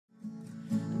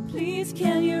Please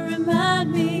can you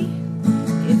remind me,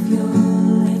 if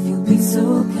you'll be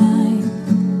so kind,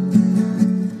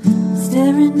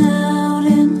 staring out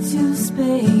into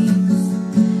space,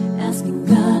 asking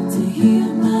God to hear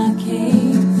my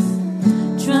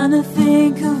case, trying to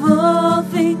think of all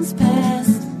things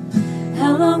past.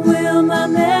 How long will my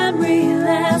memory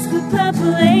last? The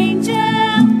purple angel,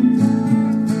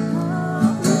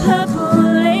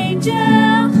 purple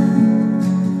angel,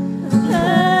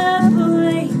 purple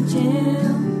angel,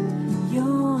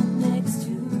 you're next to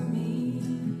me.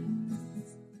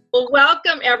 Well,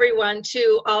 welcome everyone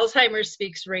to Alzheimer's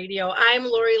Speaks Radio. I'm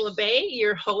Lori LeBay,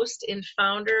 your host and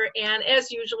founder, and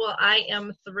as usual, I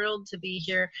am thrilled to be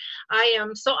here. I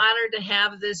am so honored to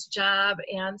have this job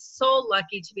and so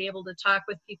lucky to be able to talk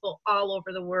with people all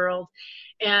over the world.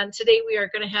 And today we are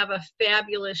going to have a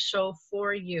fabulous show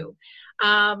for you.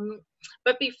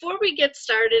 But before we get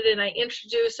started and I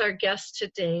introduce our guest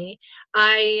today,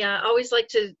 I always like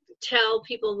to tell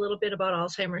people a little bit about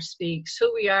Alzheimer's Speaks,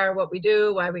 who we are, what we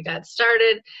do, why we got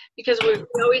started, because we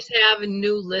always have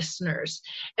new listeners.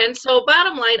 And so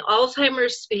bottom line,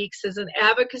 Alzheimer's Speaks is an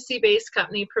advocacy-based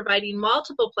company providing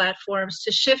multiple platforms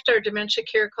to shift our dementia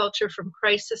care culture from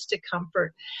crisis to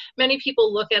comfort. Many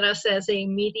people look at us as a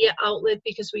media outlet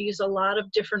because we use a lot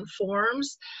of different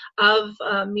forms of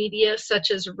media,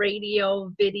 such as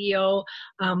radio, video,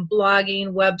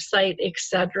 blogging, website,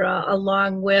 etc.,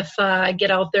 along with I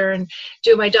get out there and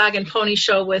do my dog and pony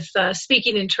show with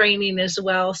speaking and training as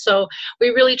well. So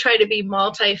we really try to be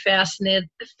multifaceted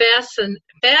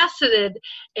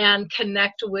and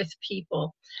connect with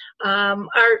people.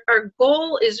 Our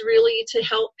goal is really to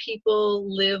help people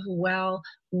live well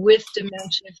with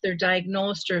dementia if they're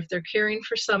diagnosed or if they're caring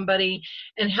for somebody,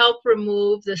 and help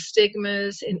remove the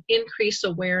stigmas and increase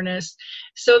awareness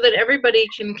so that everybody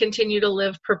can continue to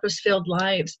live purpose-filled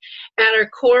lives. At our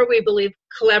core, we believe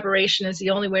collaboration is the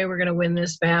only way we're going to win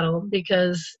this battle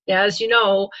because, as you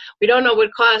know, we don't know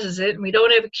what causes it and we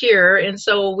don't have a cure, and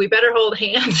so we better hold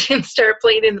hands and start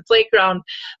playing in the playground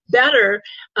better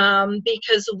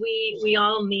because we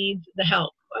all need the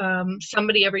help.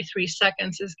 Somebody every 3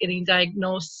 seconds is getting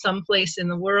diagnosed someplace in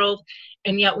the world,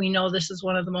 and yet we know this is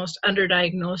one of the most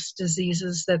underdiagnosed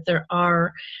diseases that there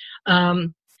are.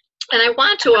 And I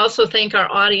want to also thank our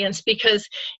audience because,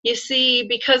 you see,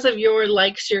 because of your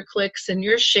likes, your clicks, and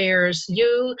your shares,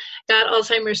 you got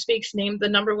Alzheimer's Speaks named the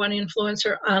 #1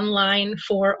 influencer online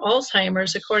for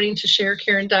Alzheimer's, according to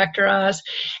ShareCare and Dr. Oz.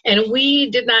 And we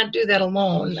did not do that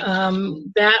alone.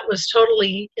 That was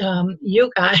totally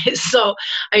you guys. So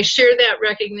I share that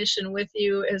recognition with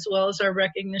you, as well as our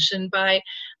recognition by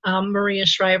Maria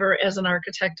Shriver as an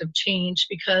architect of change,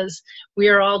 because we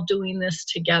are all doing this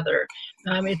together.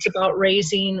 It's about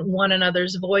raising one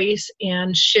another's voice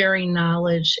and sharing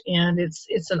knowledge, and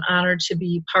it's an honor to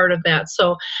be part of that.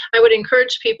 So I would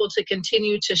encourage people to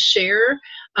continue to share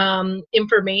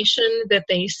information that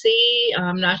they see,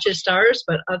 not just ours,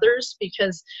 but others,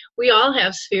 because we all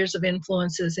have spheres of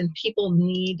influences and people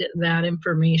need that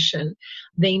information.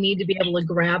 They need to be able to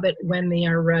grab it when they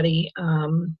are ready.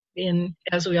 And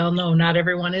as we all know, not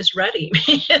everyone is ready,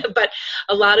 but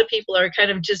a lot of people are kind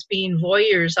of just being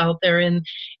voyeurs out there in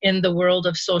the world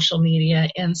of social media,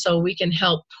 and so we can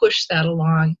help push that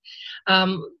along.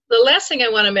 The last thing I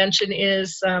want to mention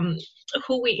is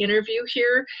who we interview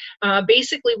here.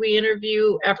 Basically, we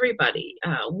interview everybody.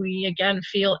 We, again,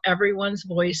 feel everyone's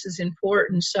voice is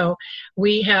important. So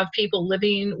we have people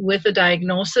living with a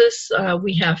diagnosis.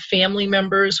 We have family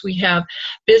members. We have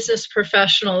business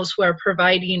professionals who are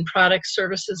providing products,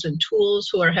 services, and tools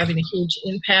who are having a huge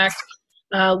impact.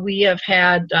 We have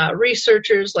had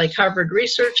researchers like Harvard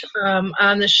Research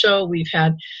on the show. We've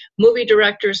had movie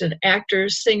directors and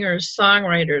actors, singers,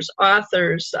 songwriters,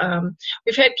 authors.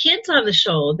 We've had kids on the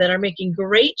show that are making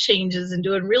great changes and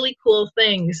doing really cool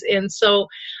things. And so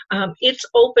it's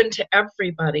open to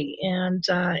everybody. And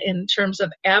in terms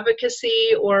of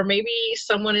advocacy, or maybe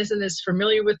someone isn't as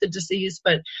familiar with the disease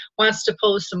but wants to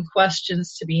pose some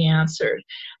questions to be answered.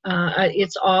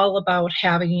 It's all about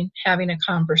having a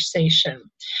conversation.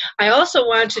 I also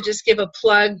want to just give a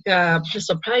plug. This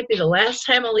will probably be the last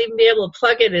time I'll even be able to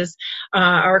plug it, is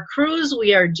our cruise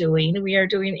we are doing. We are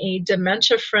doing a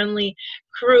dementia-friendly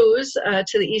cruise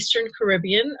to the Eastern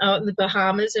Caribbean out in the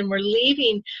Bahamas, and we're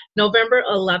leaving November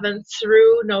 11th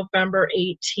through November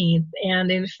 18th.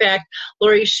 And in fact,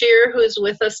 Lori Shear, who is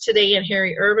with us today, and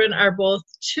Harry Urban are both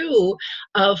two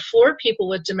of four people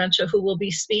with dementia who will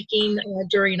be speaking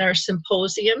during our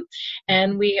symposium.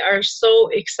 And we are so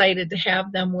excited to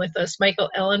have them with us. Michael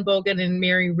Ellenbogen and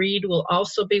Mary Reed will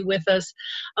also be with us,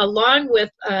 along with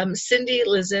Cindy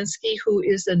Lazinski, who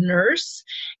is a nurse,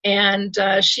 and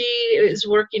she is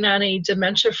working on a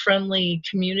dementia-friendly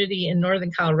community in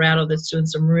northern Colorado that's doing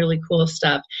some really cool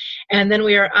stuff. And then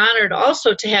we are honored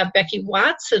also to have Becky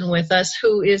Watson with us,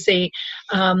 who is a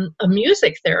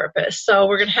music therapist. So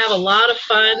we're going to have a lot of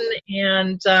fun,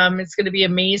 and it's going to be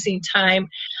an amazing time.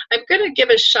 I'm going to give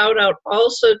a shout out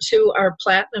also to our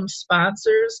platinum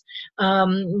sponsors.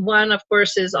 One, of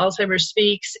course, is Alzheimer's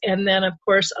Speaks, and then, of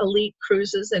course, Elite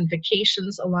Cruises and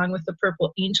Vacations, along with the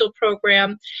Purple Angel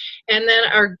program. And then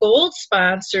our gold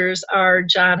sponsors are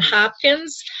John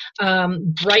Hopkins,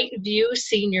 Brightview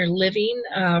Senior Living,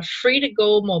 Free to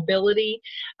Go Mobility,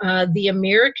 the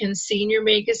American Senior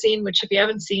Magazine, which if you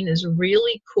haven't seen is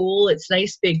really cool. It's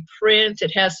nice big print.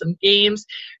 It has some games,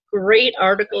 great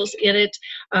articles in it.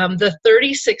 The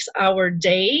 36-hour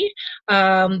day,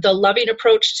 The Loving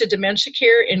Approach to Dementia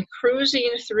Care, and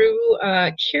Cruising Through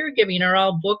Caregiving are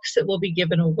all books that will be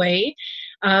given away.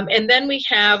 And then we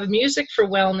have Music for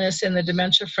Wellness in the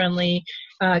dementia-friendly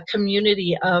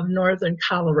community of Northern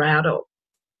Colorado.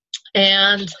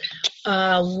 And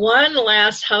one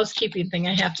last housekeeping thing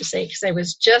I have to say, because I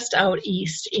was just out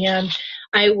east, and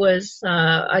I was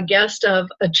a guest of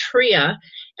Atria,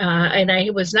 and I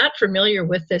was not familiar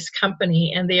with this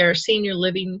company, and they are senior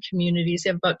living communities. They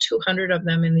have about 200 of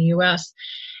them in the U.S.,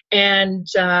 and,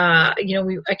 I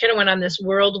kind of went on this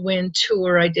whirlwind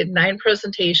tour. I did 9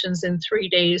 presentations in 3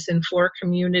 days in 4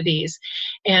 communities.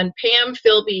 And Pam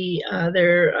Philby,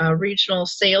 their regional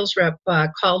sales rep,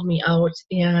 called me out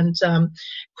and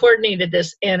coordinated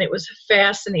this. And it was a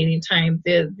fascinating time.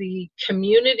 The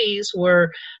communities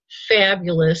were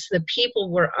fabulous. The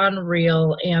people were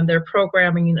unreal. And their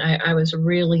programming, I was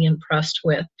really impressed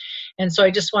with. And so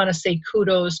I just want to say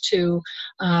kudos to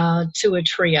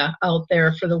Atria out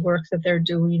there for the work that they're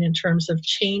doing in terms of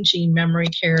changing memory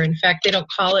care. In fact, they don't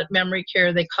call it memory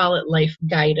care, they call it life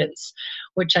guidance,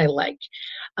 which I like.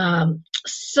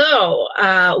 So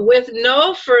with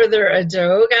no further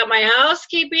ado, got my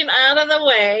housekeeping out of the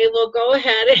way, we'll go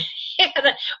ahead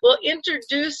and we'll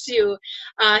introduce you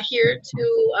here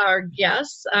to our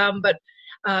guests. But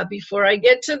before I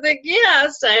get to the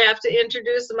guests, I have to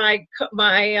introduce my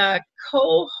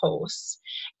co-hosts,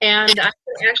 and I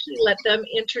can actually let them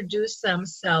introduce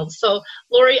themselves. So,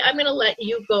 Lori, I'm going to let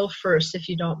you go first, if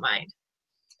you don't mind.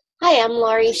 Hi, I'm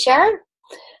Laurie Scher.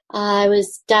 I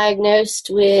was diagnosed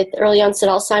with early onset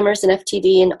Alzheimer's and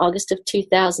FTD in August of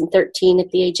 2013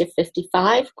 at the age of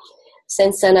 55.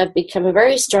 Since then, I've become a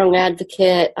very strong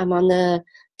advocate. I'm on the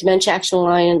Dementia Action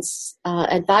Alliance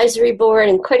advisory board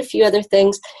and quite a few other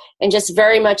things, and just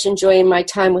very much enjoying my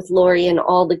time with Lori and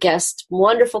all the guests,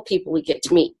 wonderful people we get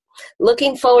to meet.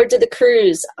 Looking forward to the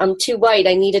cruise. I'm too white.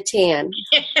 I need a tan.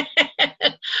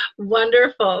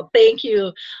 Wonderful. Thank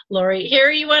you, Lori.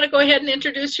 Harry, you want to go ahead and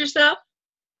introduce yourself?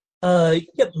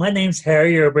 Yep. My name's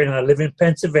Harry Urban. I live in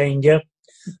Pennsylvania.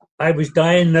 I was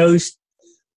diagnosed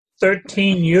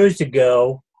 13 years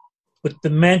ago with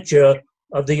dementia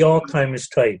of the Alzheimer's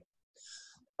type.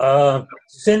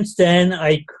 Since then,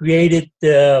 I created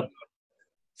the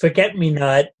Forget Me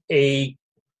Not, a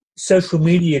social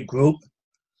media group.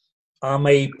 I'm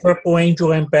a Purple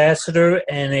Angel ambassador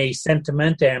and a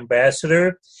Sentimenta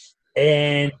ambassador,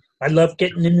 and I love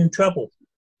getting in trouble.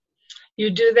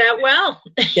 You do that well.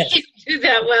 Yes. You do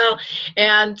that well.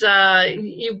 And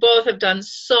you both have done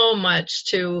so much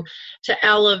to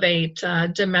elevate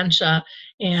dementia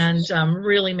and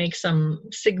really make some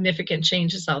significant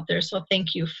changes out there. So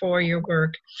thank you for your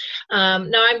work. Now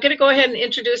I'm going to go ahead and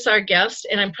introduce our guest,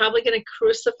 and I'm probably going to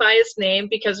crucify his name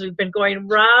because we've been going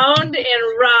round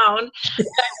and round.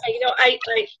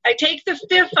 I take the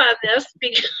fifth on this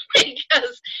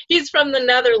because he's from the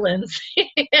Netherlands,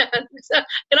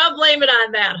 and I'll blame it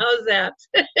on that. How's that?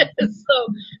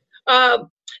 So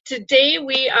today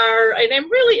we are, and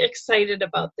I'm really excited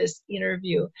about this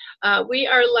interview. We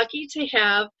are lucky to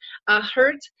have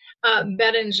Hert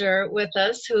Bettinger with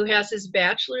us, who has his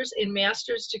bachelor's and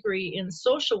master's degree in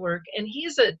social work, and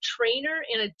he's a trainer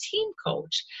and a team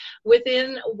coach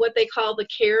within what they call the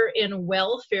care and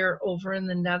welfare over in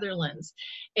the Netherlands.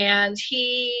 And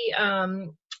we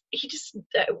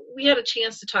had a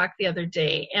chance to talk the other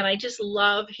day, and I just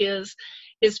love his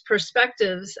his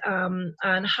perspectives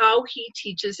on how he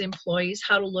teaches employees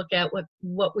how to look at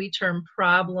what we term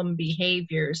problem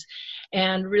behaviors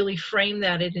and really frame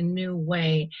that in a new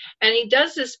way. And he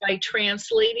does this by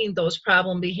translating those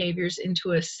problem behaviors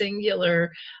into a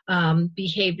singular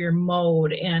behavior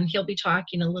mode. And he'll be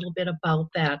talking a little bit about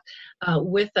that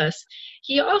with us.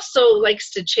 He also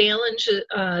likes to challenge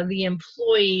the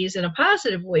employees in a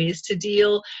positive ways to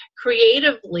deal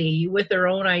creatively with their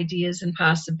own ideas and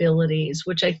possibilities,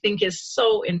 which I think is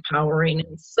so empowering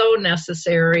and so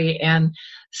necessary and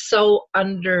so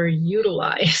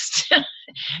underutilized.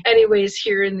 Anyways,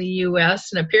 here in the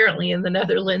U.S. and apparently in the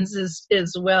Netherlands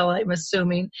as well, I'm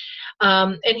assuming.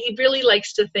 And he really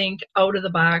likes to think out of the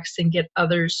box and get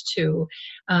others to,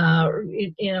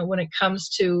 when it comes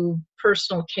to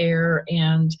personal care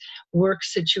and work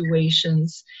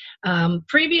situations.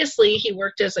 Previously, he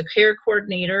worked as a care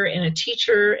coordinator and a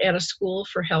teacher at a school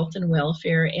for health and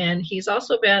welfare. And he's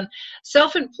also been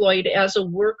self-employed as a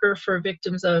worker for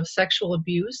victims of sexual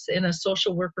abuse and a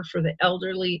social worker for the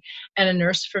elderly and a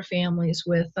nurse for families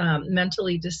with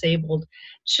mentally disabled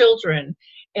children.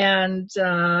 And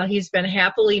he's been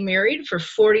happily married for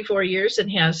 44 years and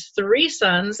has 3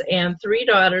 sons and 3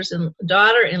 daughters and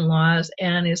daughter-in-laws,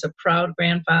 and is a proud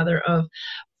grandfather of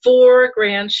 4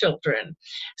 grandchildren.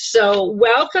 So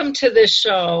welcome to the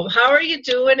show. How are you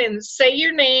doing? And say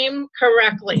your name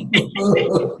correctly.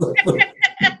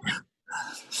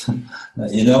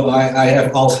 I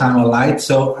have Alzheimer light,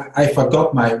 so I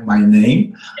forgot my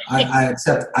name. I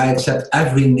accept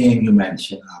every name you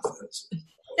mention afterwards.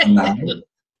 Now.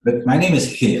 But my name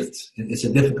is Geert. It's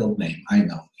a difficult name, I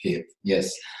know, Geert,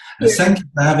 yes. And thank you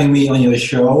for having me on your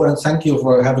show, and thank you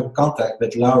for having contact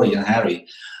with Laurie and Harry.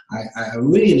 I'm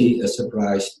really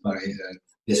surprised by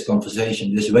this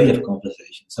conversation, this way of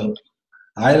conversation. So,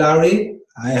 hi Laurie,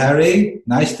 hi Harry,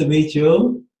 nice to meet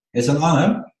you. It's an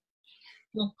honor.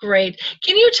 Well, great.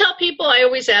 Can you tell people, I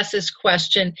always ask this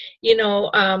question,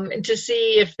 to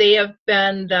see if they have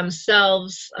been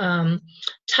themselves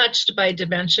touched by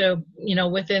dementia,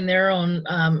 within their own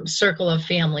circle of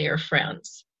family or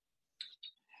friends?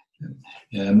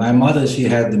 My mother, she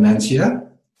had dementia.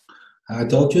 I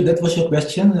told you that was your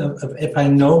question, if I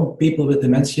know people with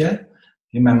dementia.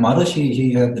 My mother,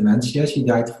 she had dementia. She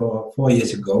died 4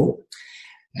 years ago.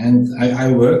 And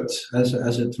I worked as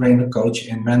a trainer coach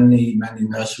in many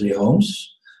nursery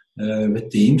homes with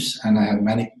teams, and I had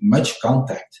much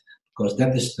contact, because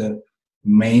that is the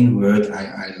main word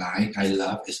I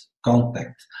love is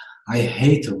contact. I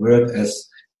hate the word as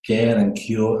care and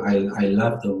cure. I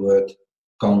love the word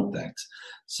contact.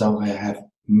 So I had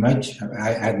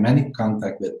many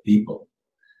contact with people.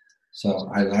 So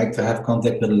I like to have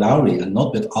contact with Laurie and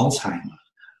not with Alzheimer.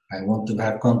 I want to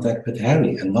have contact with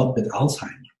Harry and not with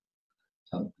Alzheimer.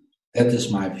 So that is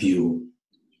my view.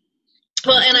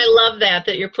 Well, and I love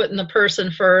that you're putting the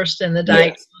person first and the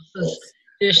diagnosis. Yes.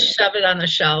 Just shove it on the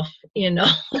shelf,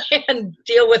 and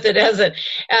deal with it as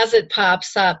it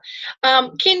pops up.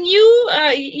 Can you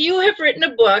have written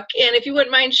a book, and if you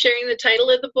wouldn't mind sharing the title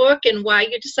of the book and why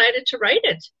you decided to write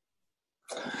it?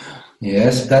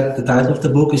 Yes, the title of the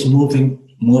book is Moving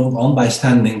On by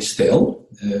Standing Still,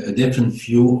 a different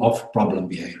view of problem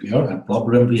behavior. And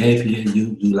problem behavior,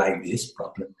 you do like this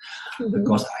problem,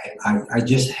 because I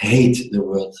just hate the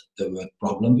word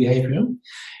problem behavior.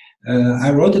 I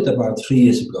wrote it about 3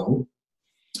 years ago,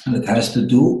 and it has to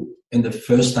do in the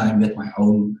first time with my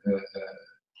own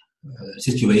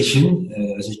situation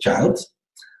as a child.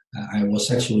 I was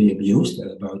sexually abused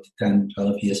at about 10,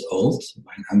 12 years old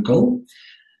by an uncle.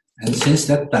 And since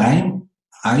that time,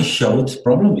 I showed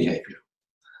problem behavior.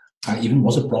 I even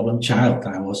was a problem child.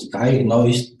 I was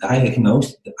diagnosed,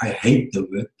 I hate the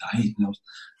word diagnosed,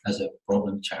 as a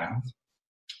problem child.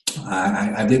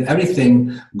 I did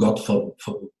everything God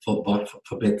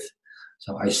forbid.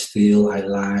 So I steal, I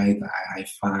lied, I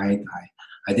fight,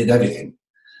 I did everything.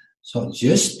 So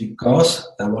just because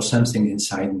there was something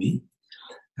inside me,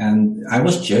 and I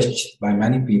was judged by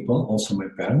many people, also my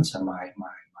parents and my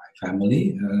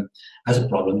family, as a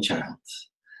problem child.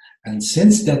 And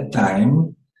since that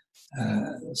time,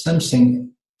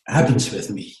 something happens with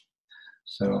me.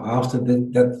 So after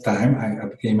that time, I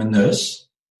became a nurse,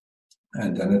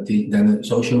 and then a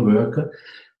social worker,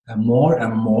 and more.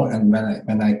 And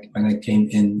when I came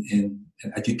in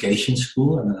education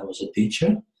school, and when I was a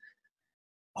teacher,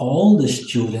 all the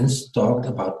students talked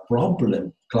about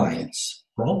problem clients,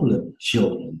 problem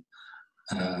children,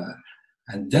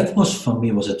 and that was for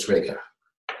me was a trigger.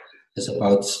 It's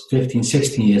about 15,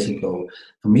 16 years ago.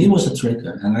 For me, it was a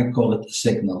trigger, and I call it a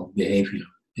signal behavior.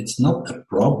 It's not a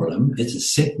problem; it's a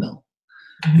signal.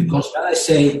 Mm-hmm. Because when I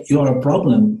say you're a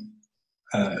problem,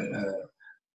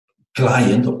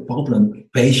 client or problem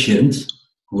patient,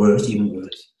 worse, even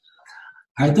worse,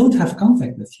 I don't have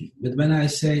contact with you. But when I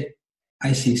say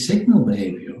I see signal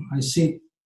behavior, I see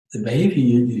the behavior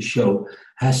you show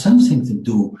has something to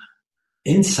do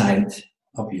inside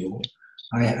of you.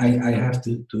 I have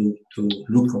to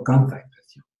look for contact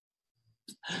with you.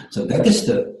 So that is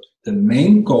the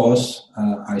main cause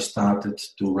I started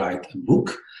to write a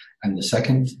book. And the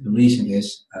second reason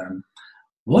is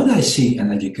what I see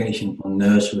in education for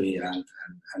nursery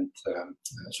and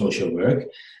social work,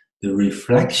 the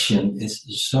reflection is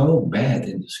so bad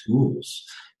in the schools.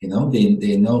 You know,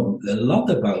 they know a lot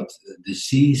about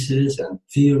diseases and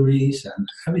theories and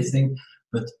everything,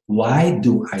 but why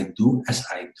do I do as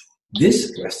I do?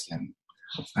 This question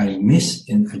I miss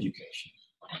in education.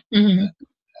 Mm-hmm.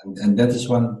 And that is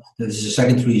the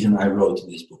second reason I wrote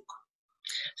this book.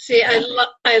 See, I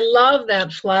love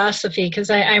that philosophy because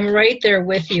I'm right there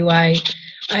with you.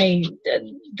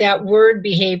 That word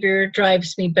behavior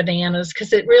drives me bananas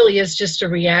because it really is just a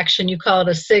reaction. You call it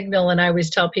a signal, and I always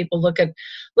tell people look at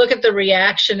the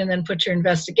reaction and then put your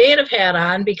investigative hat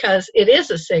on because it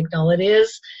is a signal. It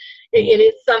is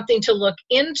something to look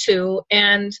into,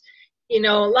 and you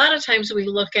know, a lot of times we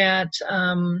look at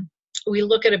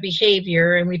a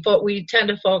behavior and we tend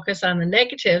to focus on the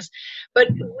negatives, but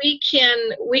we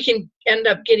can end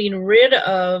up getting rid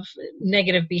of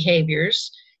negative behaviors,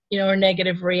 you know, or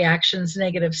negative reactions,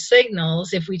 negative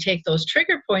signals if we take those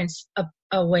trigger points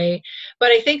away.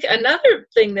 But I think another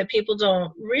thing that people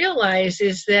don't realize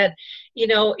is that, you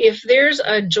know, if there's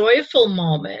a joyful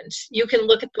moment, you can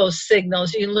look at those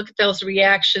signals, you can look at those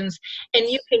reactions, and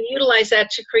you can utilize that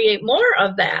to create more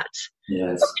of that.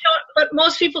 Yes. But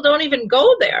most people don't even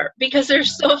go there because they're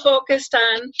so focused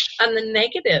on the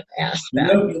negative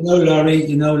aspect. You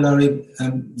know, Laurie,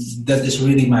 that is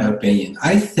really my opinion.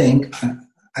 I think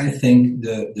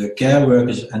the care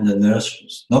workers and the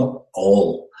nurses, not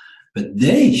all, but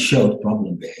they showed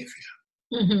problem behavior.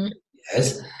 Mm-hmm.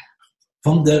 Yes,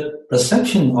 from the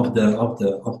perception of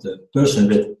the person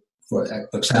with, for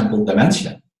example,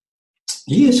 dementia,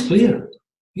 he is clear.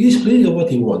 He is clear what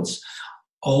he wants.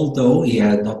 Although he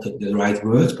had not the right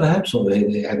words, perhaps, or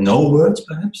they had no words,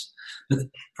 perhaps, but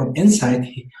from inside,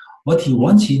 what he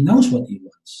wants, he knows what he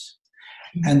wants.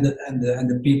 And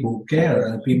the people who care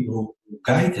and the people who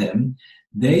guide him,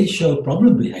 they show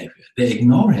problem behavior. They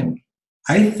ignore him.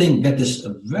 I think that is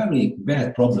a very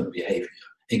bad problem behavior.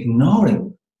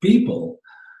 Ignoring people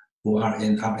who are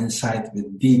inside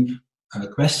with deep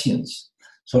questions.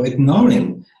 So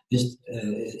ignoring is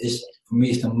for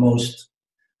me is the most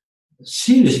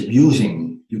serious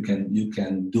abusing you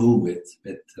can do with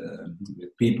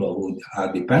people who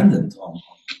are dependent on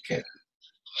care.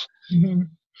 Mm-hmm.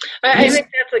 I think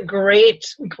that's a great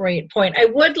point. I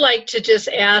would like to just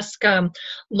ask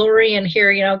Lori in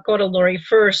here, you know, go to Lori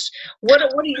first. What are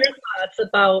your thoughts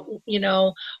about, you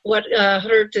know, what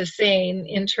Hert is saying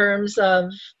in terms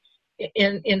of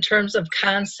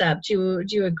concept? Do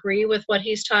you agree with what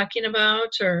he's talking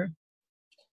about, or?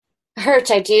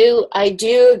 Hert, I do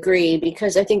agree,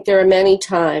 because I think there are many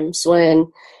times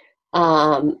when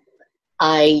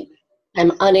I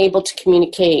am unable to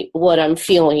communicate what I'm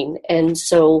feeling. And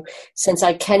so since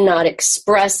I cannot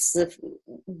express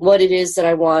what it is that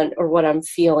I want or what I'm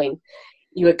feeling,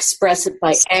 you express it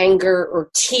by anger or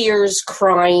tears,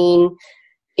 crying.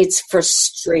 It's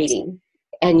frustrating.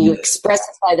 And you express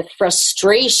it by the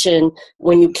frustration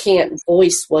when you can't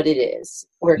voice what it is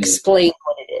or explain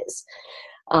what it is.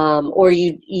 Or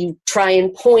you try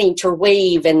and point or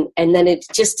wave, and then it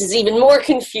just is even more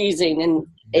confusing, and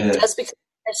it does become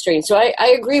frustrating. So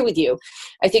I agree with you.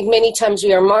 I think many times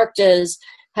we are marked as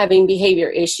having behavior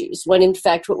issues, when in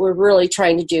fact what we're really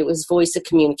trying to do is voice a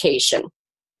communication.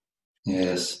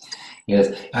 Yes.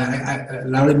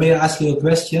 Laurie, may I ask you a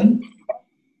question?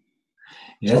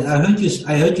 Yes,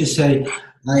 I heard you say,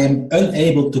 I am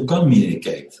unable to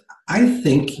communicate. I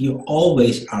think you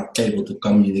always are able to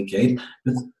communicate,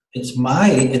 but it's my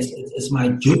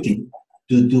duty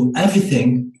to do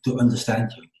everything to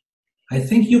understand you. I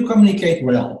think you communicate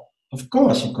well. Of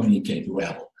course you communicate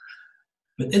well.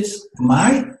 But it's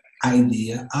my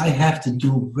idea. I have to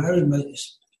do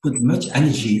put much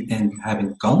energy in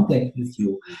having contact with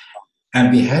you.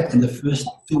 And we had, in the first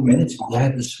 2 minutes, we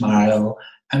had a smile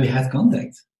and we had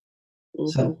contact. Mm-hmm.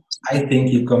 So I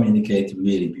think you communicate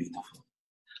really beautiful.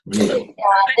 Really?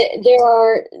 There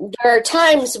are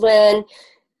times when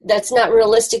that's not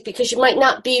realistic, because you might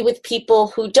not be with people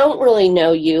who don't really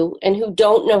know you and who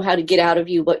don't know how to get out of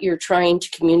you what you're trying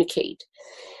to communicate.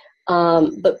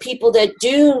 But people that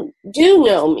do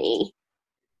know me,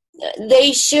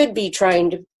 they should be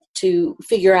trying to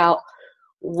figure out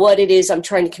what it is I'm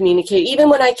trying to communicate, even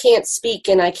when I can't speak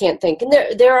and I can't think. And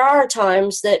there are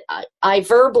times that I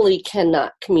verbally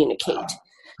cannot communicate.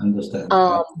 Understand.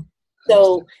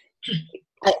 So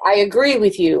I agree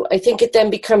with you. I think it then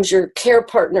becomes your care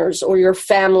partners or your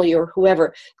family or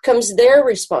whoever, becomes their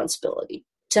responsibility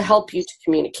to help you to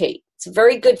communicate. It's a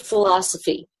very good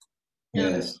philosophy.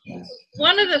 Yes.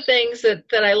 One of the things that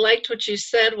I liked what you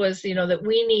said was, that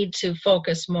we need to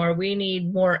focus more. We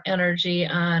need more energy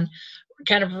on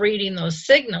kind of reading those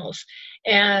signals.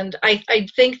 And I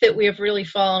think that we have really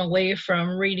fallen away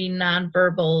from reading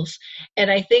nonverbals.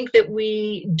 And I think that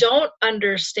we don't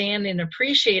understand and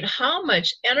appreciate how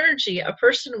much energy a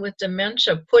person with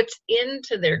dementia puts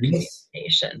into their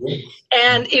communication. Yes.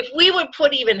 And if we would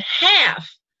put even half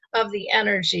of the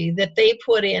energy that they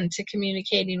put into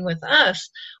communicating with us,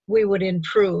 we would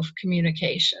improve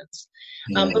communications.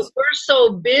 Yes. But we're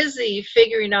so busy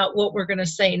figuring out what we're going to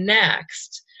say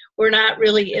next. We're not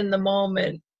really in the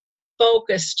moment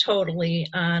focused totally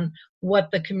on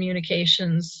what the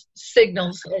communications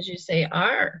signals, as you say,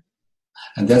 are.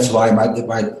 And that's why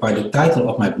the title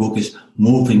of my book is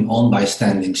Moving On by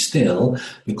Standing Still,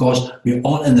 because we're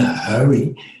all in a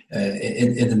hurry.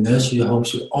 In the nursery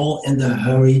homes, we're all in a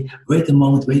hurry. Wait a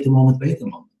moment.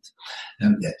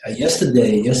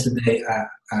 Yesterday,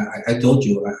 I told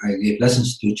you I gave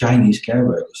lessons to Chinese care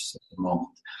workers at the moment.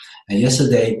 And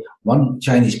yesterday, one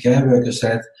Chinese care worker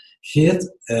said, Geert,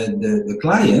 the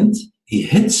client, he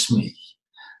hits me.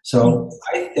 So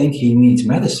I think he needs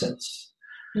medicines.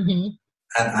 Mm-hmm.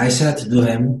 And I said to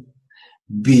him,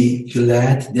 be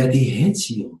glad that he hits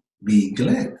you. Be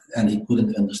glad. And he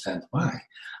couldn't understand why.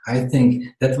 I think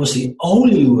that was the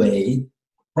only way,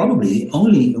 probably the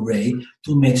only way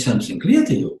to make something clear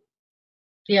to you.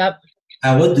 Yep.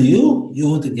 And what do? You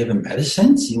want to give him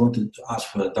medicines. You want to ask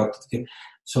for a doctor to give.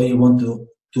 So you want to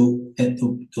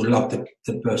lock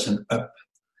the person up.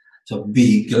 So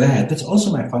be glad. That's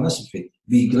also my philosophy.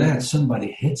 Be glad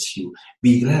somebody hits you.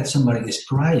 Be glad somebody is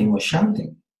crying or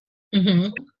shouting.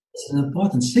 Mm-hmm. It's an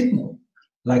important signal.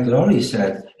 Like Laurie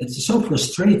said, it's so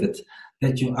frustrated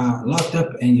that you are locked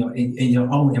up in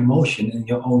your own emotion, in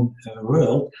your own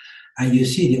world, and you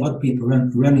see the other people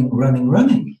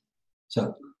running.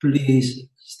 So please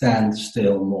stand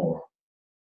still more.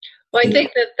 Well, I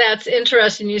think that's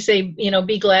interesting. You say,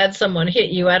 be glad someone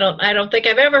hit you. I don't think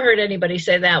I've ever heard anybody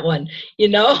say that one,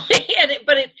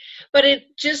 but it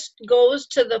just goes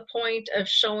to the point of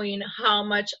showing how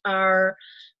much our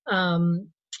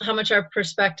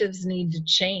perspectives need to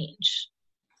change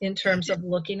in terms of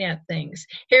looking at things.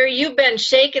 Harry, you've been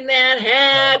shaking that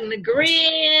head and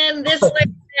agreeing this like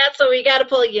that, so we got to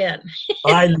pull you in.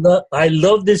 I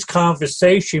love this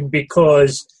conversation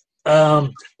because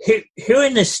here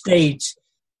in the States,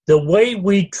 the way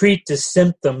we treat the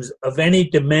symptoms of any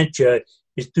dementia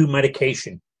is through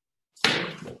medication.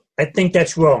 I think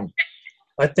that's wrong.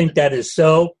 I think that is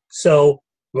so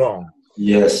wrong.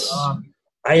 Yes.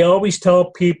 I always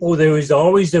tell people there is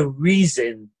always a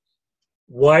reason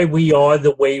why we are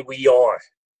the way we are.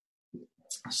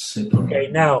 Super. Okay,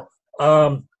 now,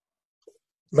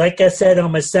 like I said,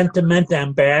 I'm a sentiment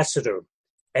ambassador,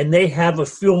 and they have a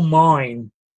field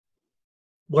mind,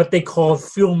 what they call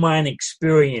field mind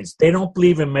experience. They don't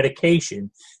believe in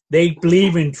medication. They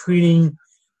believe in treating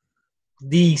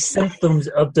the symptoms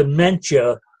of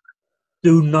dementia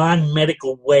through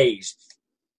non-medical ways.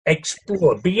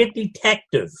 Explore, be a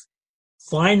detective,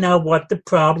 find out what the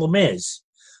problem is.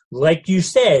 Like you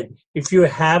said, if you're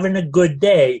having a good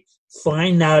day,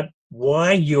 find out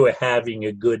why you're having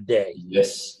a good day.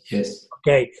 Yes.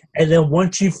 Okay, and then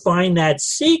once you find that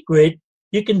secret,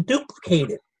 you can duplicate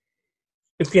it.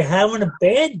 If you're having a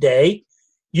bad day,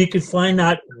 you can find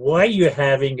out why you're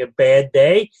having a bad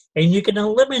day, and you can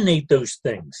eliminate those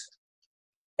things.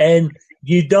 And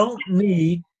you don't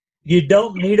need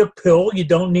a pill, you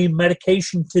don't need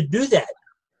medication to do that.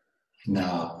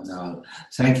 No.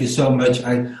 Thank you so much.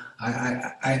 I'm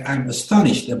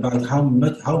astonished about how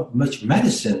much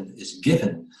medicine is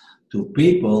given to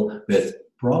people with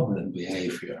problem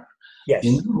behavior. Yes.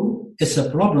 It's a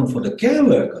problem for the care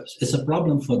workers. It's a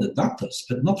problem for the doctors,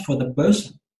 but not for the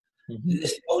person. Mm-hmm.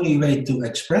 It's the only way to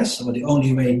express, or the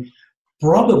only way,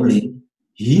 probably,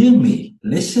 hear me,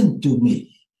 listen to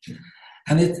me.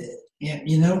 And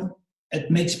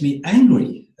it makes me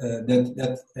angry.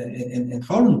 That in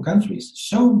foreign countries,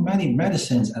 so many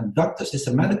medicines and doctors, it's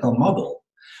a medical model.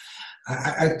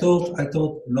 I told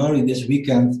Laurie this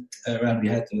weekend when we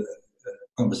had a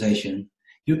conversation,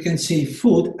 you can see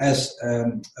food as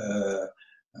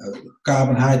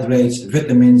carbohydrates,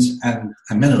 vitamins, and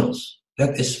minerals.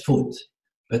 That is food.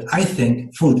 But I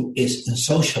think food is a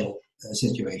social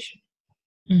situation.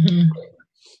 Mm-hmm.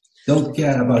 Don't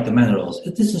care about the minerals.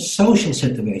 It is a social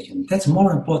situation. That's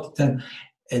more important than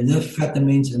enough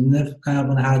vitamins, enough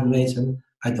carbohydrates. And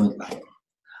I don't like it.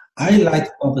 I like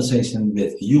the conversation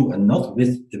with you and not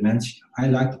with dementia. I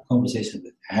like the conversation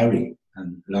with Harry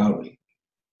and Laurie.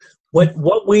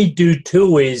 What we do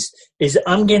too is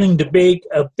I'm getting a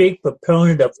big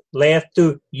proponent of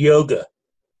laughter yoga.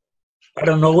 I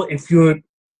don't know if you're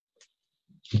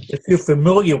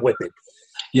familiar with it.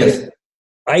 Yes.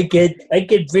 I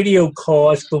get video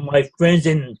calls from my friends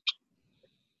in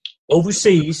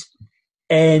overseas,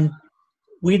 and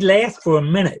we laugh for a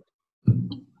minute.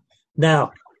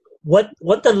 Now, what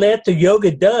the laughter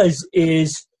yoga does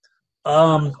is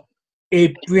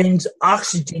it brings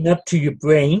oxygen up to your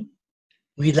brain,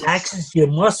 relaxes your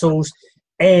muscles,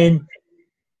 and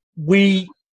we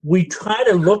try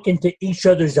to look into each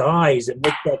other's eyes and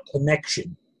make that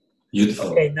connection.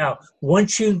 Beautiful. Okay, now,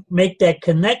 once you make that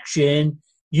connection,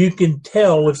 you can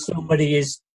tell if somebody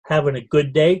is having a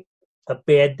good day, a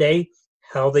bad day,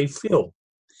 how they feel.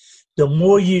 The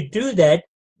more you do that,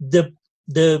 the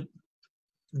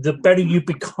better you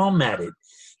become at it.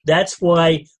 That's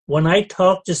why when I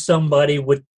talk to somebody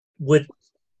with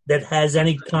that has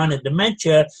any kind of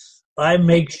dementia, I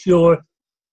make sure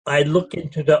I look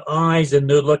into the eyes and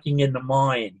they're looking into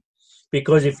mine.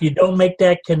 Because if you don't make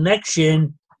that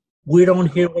connection, we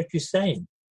don't hear what you're saying.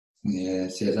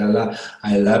 Yes.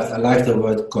 I like the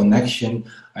word connection.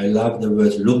 I love the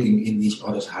word looking in each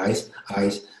other's eyes.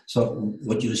 So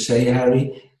what you say,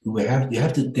 Harry, you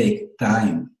have to take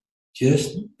time.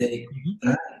 Just take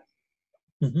time.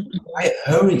 Mm-hmm. Why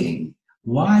hurrying?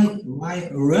 Why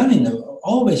running?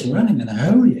 Always running and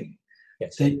hurrying.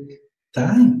 Yes. Take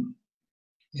time.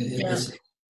 Yes.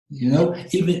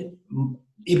 Even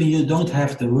you don't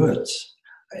have the words.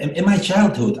 In my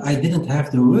childhood, I didn't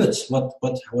have the words. What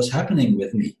was happening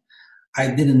with me?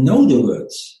 I didn't know the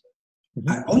words. Mm-hmm.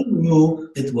 I only knew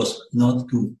it was not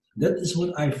good. That is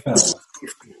what I felt.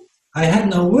 I had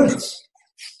no words.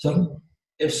 So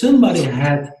if somebody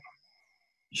had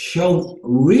shown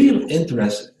real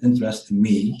interest in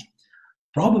me,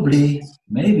 probably,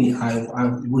 maybe I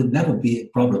would never be a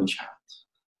problem child.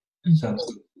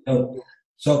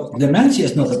 So dementia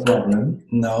is not a problem.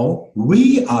 No,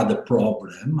 we are the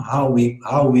problem. How we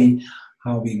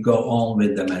go on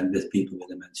with people with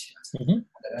dementia. Mm-hmm.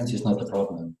 Dementia is not the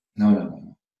problem.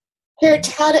 No. Geert,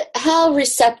 how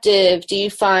receptive do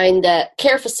you find that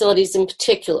care facilities in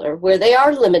particular, where they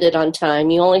are limited on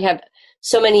time, you only have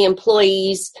so many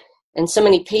employees and so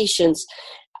many patients,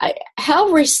 how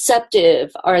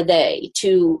receptive are they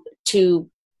to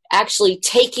actually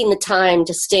taking the time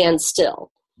to stand still?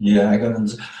 Yeah,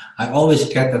 I always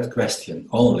get that question,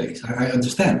 always. I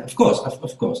understand, of course.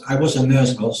 I was a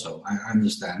nurse also, I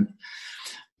understand.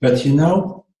 But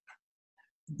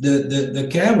the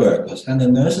care workers and the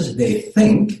nurses, they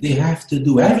think they have to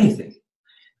do everything.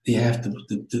 They have to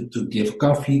give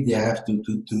coffee, they have to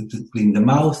clean the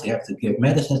mouth, they have to give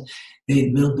medicines.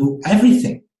 They will do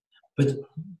everything. But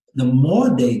the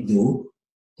more they do,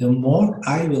 the more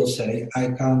I will say, I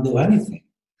can't do anything.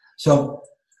 So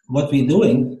what we're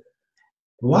doing,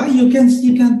 why you can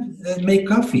make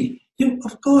coffee?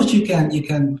 Of course you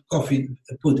can coffee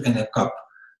put in a cup.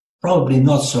 Probably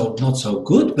not so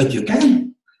good, but you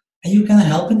can. And you can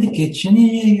help in the kitchen,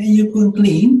 and you can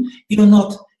clean. You're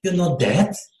not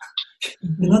dead.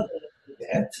 You're not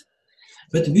dead.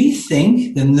 But we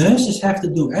think the nurses have to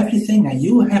do everything and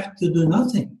you have to do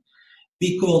nothing.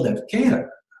 We call that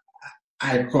care.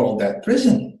 I call that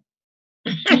prison.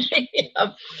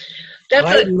 Yeah.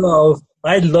 I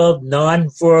love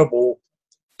nonverbal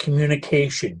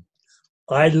communication.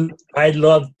 I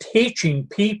love teaching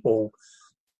people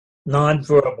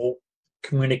nonverbal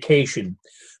communication.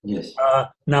 Yes.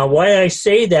 Now, why I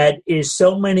say that is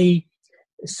so many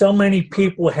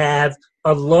people have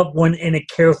a loved one in a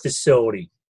care facility,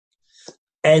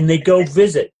 and they go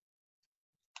visit,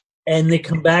 and they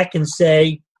come back and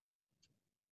say,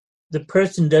 the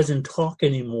person doesn't talk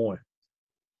anymore.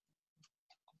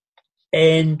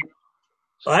 And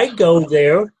I go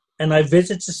there, and I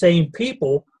visit the same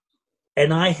people,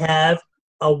 and I have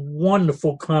a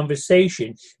wonderful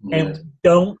conversation, and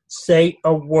don't say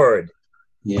a word.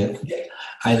 Yeah,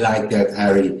 I like that,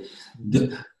 Harry.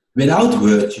 Without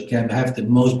words, you can have the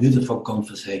most beautiful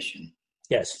conversation.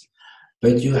 Yes.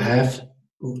 But you have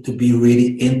to be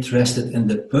really interested in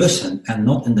the person and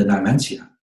not in the dementia.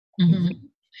 Mm-hmm.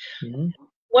 Mm-hmm.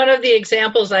 One of the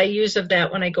examples I use of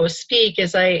that when I go speak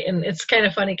is and it's kind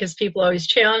of funny because people always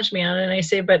challenge me on it, and I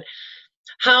say, but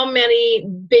how many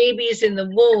babies in the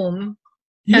womb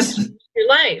have Yes. changed your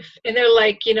life. And they're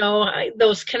like,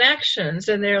 those connections.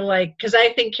 And they're like, because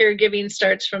I think caregiving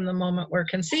starts from the moment we're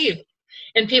conceived.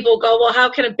 And people go, well, how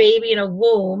can a baby in a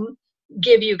womb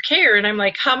give you care? And I'm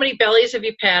like, how many bellies have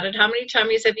you patted? How many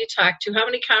tummies have you talked to? How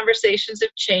many conversations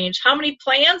have changed? How many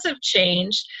plans have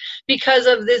changed because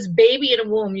of this baby in a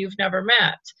womb you've never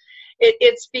met?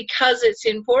 It's because it's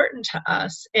important to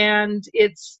us, and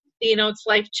it's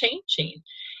life changing.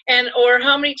 And or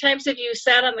how many times have you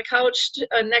sat on the couch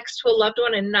next to a loved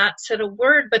one and not said a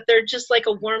word, but they're just like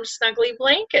a warm, snuggly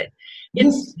blanket?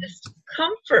 It's just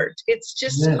comfort. It's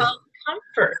just called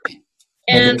comfort.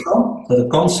 And the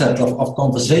concept of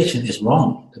conversation is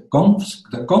wrong.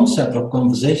 The concept of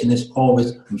conversation is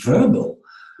always verbal,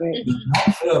 Right. but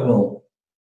not verbal.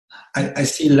 I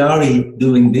see Larry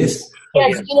doing this.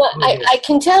 Yes, I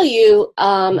can tell you,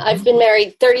 I've been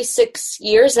married 36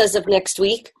 years as of next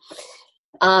week.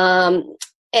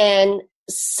 And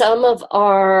some of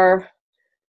our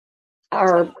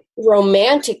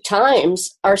romantic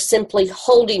times are simply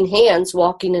holding hands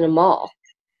walking in a mall.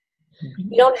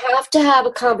 You don't have to have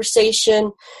a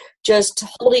conversation, just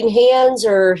holding hands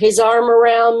or his arm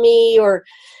around me, or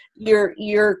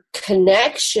your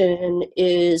connection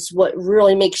is what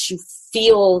really makes you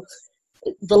feel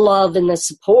the love and the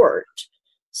support.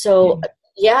 So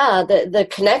yeah, the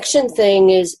connection thing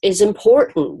is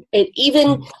important.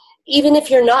 Even if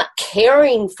you're not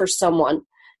caring for someone,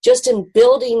 just in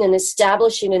building and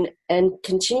establishing and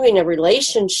continuing a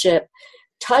relationship,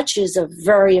 touch is a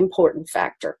very important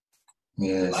factor.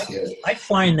 Yes. I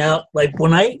find out, like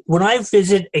when I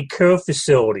visit a care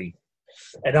facility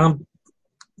and I'm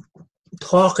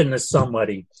talking to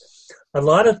somebody, a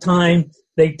lot of time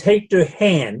they take their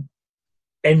hand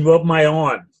and rub my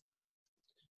arm.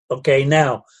 Okay,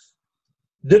 now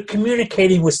they're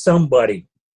communicating with somebody,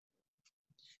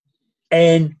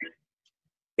 and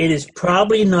it is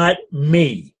probably not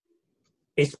me.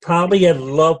 It's probably a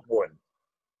loved one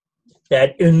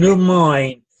that in their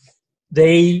mind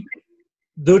they're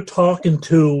talking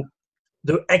to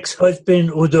their ex-husband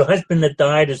or their husband that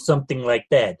died or something like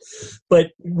that.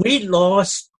 But we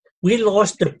lost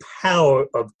the power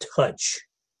of touch.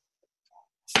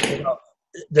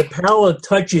 The power of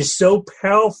touch is so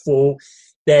powerful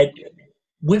that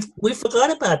we forgot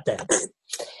about that.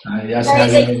 Yes, Harry,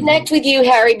 they connect with you,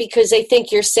 Harry, because they think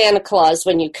you're Santa Claus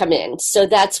when you come in. So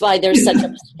that's why there's such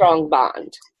a strong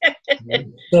bond.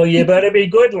 So you better be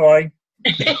good, Laurie.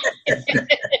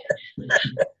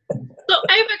 So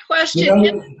I have a question.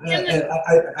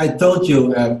 I told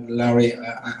you, Larry,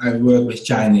 I work with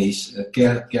Chinese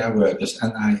care workers,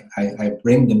 and I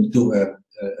bring them to a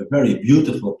very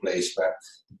beautiful place where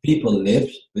people live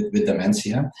with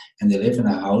dementia, and they live in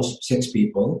a house, 6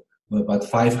 people, about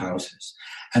 5 houses.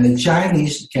 And a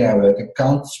Chinese care worker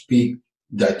can't speak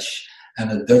Dutch,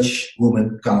 and a Dutch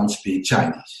woman can't speak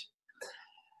Chinese.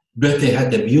 But they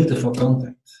had a beautiful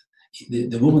contact.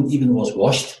 The woman even was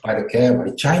washed by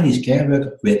the Chinese care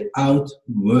worker without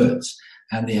words,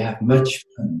 and they have much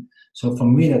fun. So for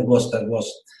me, that was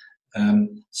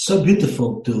so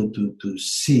beautiful to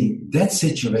see that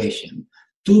situation.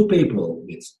 2 people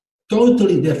with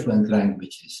totally different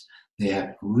languages, they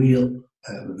have real,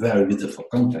 very beautiful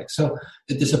contact. So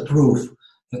it is a proof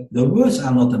that the words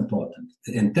are not important;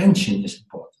 the intention is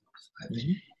important.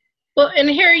 Mm-hmm. Well, and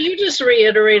Harry, you just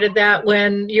reiterated that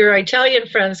when your Italian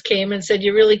friends came and said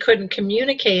you really couldn't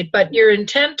communicate, but your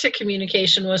intent to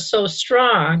communication was so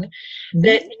strong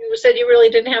that you said you really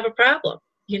didn't have a problem.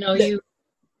 Yes.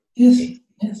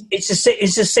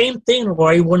 It's the same thing,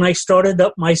 Roy. When I started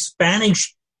up my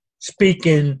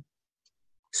Spanish-speaking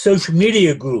social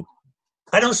media group,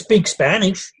 I don't speak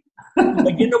Spanish,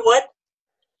 but you know what?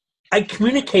 I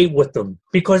communicate with them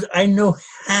because I know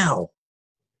how.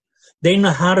 They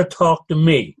know how to talk to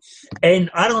me.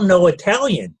 And I don't know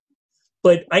Italian,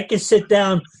 but I can sit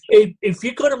down. If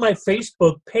you go to my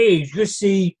Facebook page, you'll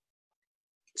see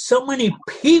so many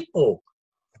people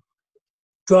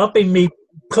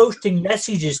posting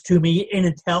messages to me in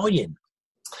Italian.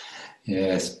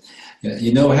 Yes.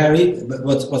 Harry,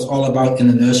 what's all about in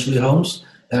the nursery homes?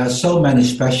 There are so many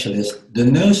specialists. The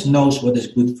nurse knows what is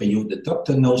good for you. The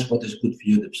doctor knows what is good for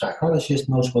you. The psychologist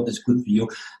knows what is good for you.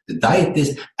 The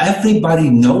dietist, everybody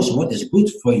knows what is good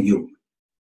for you.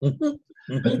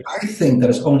 But I think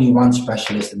there's only one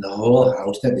specialist in the whole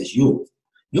house, that is you.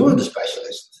 You're the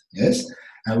specialist, yes?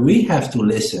 And we have to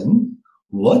listen.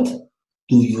 What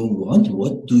do you want?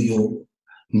 What do you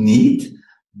need?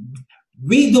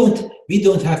 We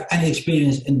don't have any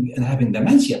experience in having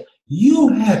dementia. You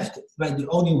have to, like the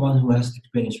only one who has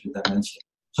experience with dementia.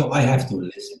 So I have to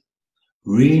listen.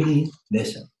 Really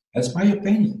listen. That's my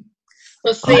opinion.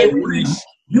 Well, I see, wish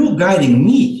you guiding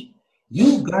me.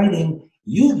 You guiding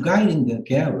the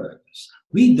care workers.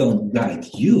 We don't guide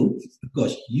you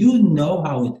because you know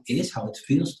how it is, how it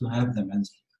feels to have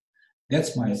dementia.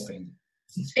 That's my opinion.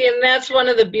 see, and that's one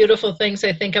of the beautiful things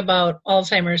I think about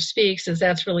Alzheimer's Speaks is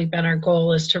that's really been our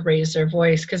goal is to raise their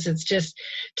voice because it's just,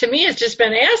 to me, it's just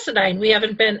been asinine. We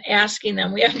haven't been asking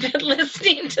them. We haven't been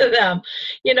listening to them.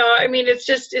 I mean, it's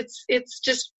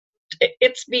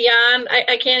beyond,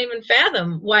 I can't even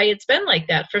fathom why it's been like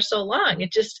that for so long.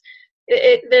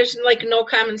 There's like no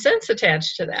common sense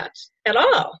attached to that at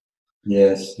all.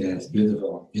 Yes,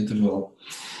 beautiful.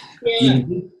 Yeah.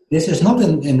 This is not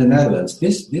in the Netherlands.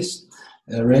 This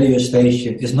radio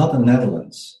station is not in the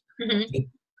Netherlands. Mm-hmm.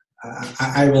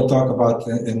 I will talk about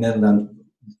in Netherlands.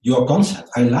 Your concept.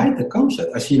 I like the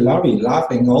concept. I see Laurie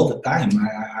laughing all the time.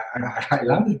 I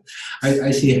love it.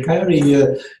 I see Harry.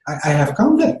 I have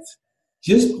contact.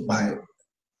 Just by.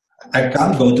 I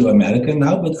can't go to America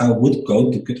now, but I would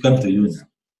come to you now.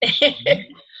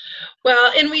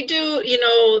 Well, and we do,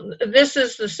 this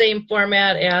is the same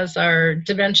format as our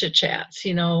dementia chats,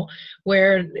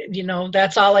 where,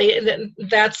 that's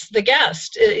the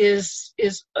guest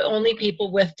is only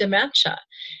people with dementia.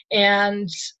 And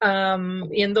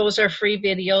those are free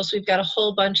videos. We've got a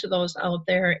whole bunch of those out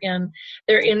there and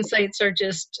their insights are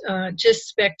just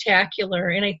spectacular.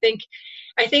 And I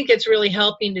think it's really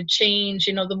helping to change,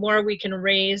 the more we can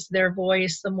raise their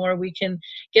voice, the more we can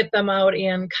get them out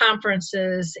in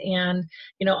conferences and,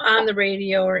 on the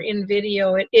radio or in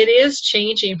video. It is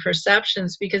changing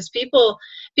perceptions because people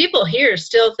here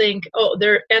still think, oh,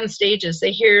 they're end stages.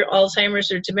 They hear Alzheimer's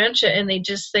or dementia and they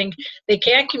just think they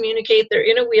can't communicate. They're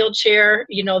in a wheelchair,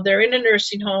 they're in a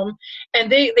nursing home and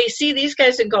they see these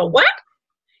guys and go, what?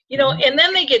 And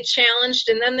then they get challenged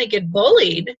and then they get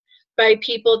bullied by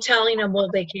people telling them, well,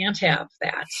 they can't have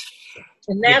that.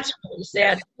 And that's really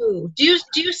sad too. Do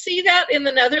you see that in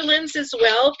the Netherlands as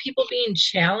well? People being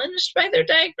challenged by their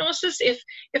diagnosis if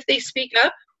they speak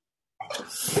up?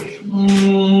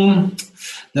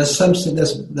 There's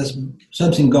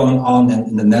something going on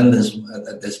in the Netherlands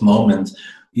at this moment.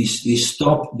 We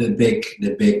stop the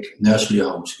big nursery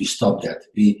homes. We stop that.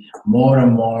 We more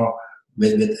and more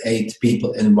with 8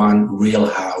 people in one real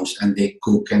house, and they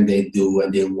cook and they do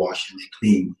and they wash and they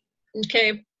clean.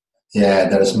 Okay. Yeah,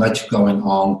 there is much going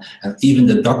on, and even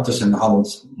the doctors in Holland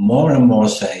more and more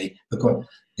say, because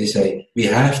they say we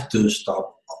have to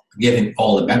stop giving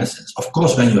all the medicines. Of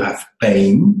course, when you have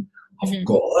pain, of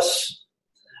course,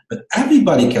 but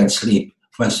everybody can sleep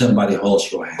when somebody holds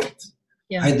your hand.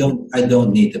 Yeah. I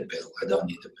don't need the pill. I don't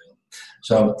need the pill.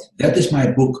 So that is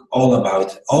my book all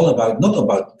about not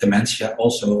about dementia,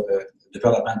 also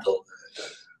developmental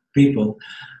people.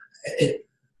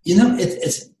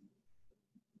 It's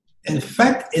in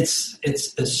fact it's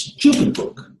a stupid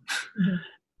book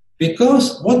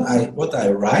because what I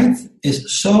write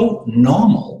is so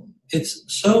normal. It's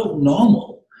so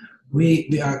normal. We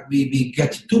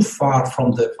get too far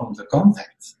from the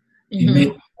contact. We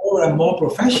make more and more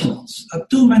professionals. There are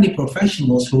too many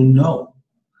professionals who know.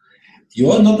 You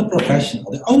are not a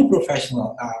professional. The only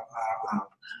professional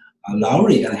are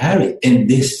Laurie and Harry in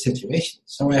this situation.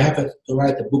 So I have to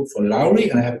write a book for Laurie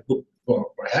and I have a book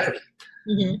for Harry.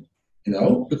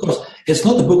 Because it's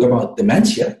not a book about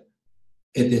dementia.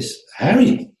 It is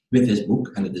Harry with his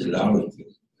book and it is Laurie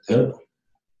with her book.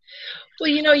 Well,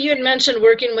 you had mentioned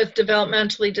working with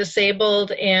developmentally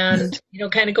disabled and,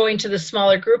 kind of going to the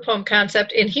smaller group home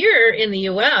concept. And here in the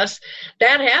U.S.,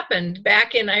 that happened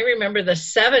back in, I remember the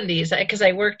 70s, because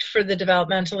I worked for the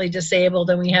developmentally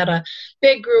disabled and we had a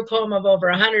big group home of over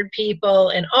 100 people.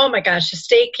 And oh my gosh, the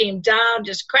state came down,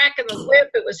 just cracking the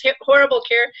whip. It was horrible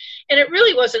care. And it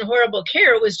really wasn't horrible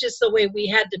care. It was just the way we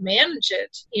had to manage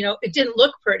it. It didn't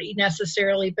look pretty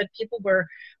necessarily, but people were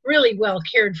really well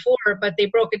cared for, but they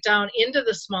broke it down into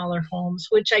the smaller homes,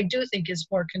 which I do think is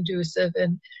more conducive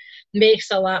and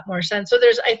makes a lot more sense. So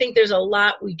I think there's a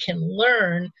lot we can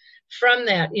learn from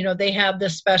that. They have the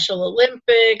Special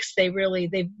Olympics. They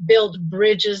build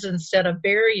bridges instead of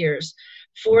barriers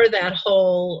for that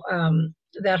whole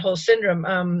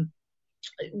syndrome.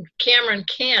 Cameron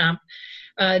Camp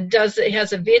has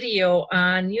a video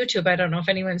on YouTube. I don't know if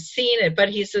anyone's seen it, but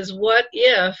he says, what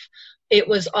if it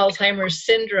was Alzheimer's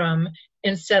syndrome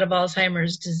instead of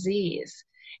Alzheimer's disease?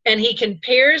 And he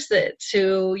compares it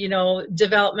to,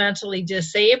 developmentally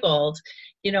disabled,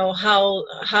 how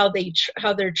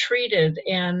they're treated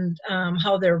and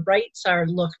how their rights are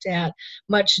looked at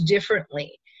much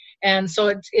differently. And so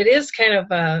it is kind of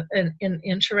an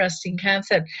interesting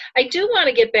concept. I do want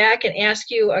to get back and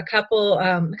ask you a couple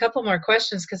more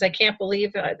questions, because I can't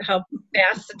believe how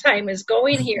fast the time is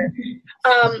going here.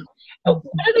 One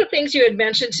of the things you had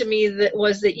mentioned to me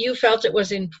was that you felt it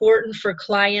was important for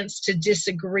clients to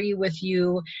disagree with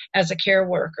you as a care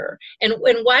worker. And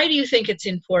why do you think it's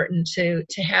important to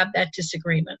have that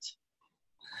disagreement?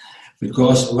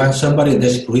 Because when somebody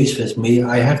disagrees with me,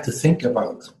 I have to think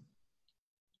about.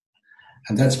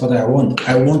 And that's what I want.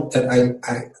 I want that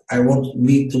I want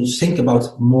me to think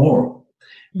about more.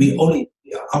 We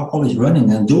are always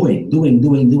running and doing.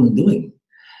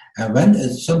 And when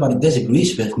somebody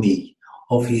disagrees with me,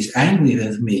 or he's angry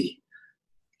with me,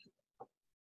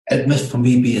 it must for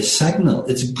me be a signal.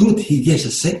 It's good he gives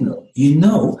a signal.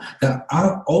 There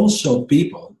are also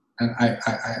people, and I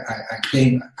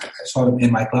saw them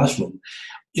in my classroom.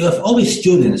 You have always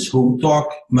students who talk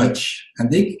much,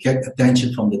 and they get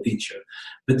attention from the teacher.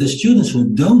 But the students who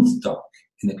don't talk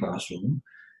in the classroom,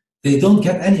 they don't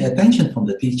get any attention from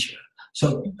the teacher.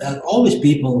 So there are always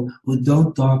people who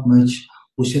don't talk much,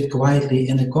 who sit quietly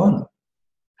in the corner.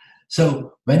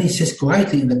 So when he sits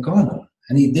quietly in the corner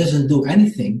and he doesn't do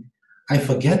anything, I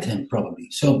forget him probably.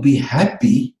 So be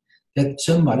happy that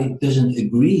somebody doesn't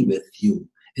agree with you.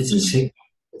 It's a signal.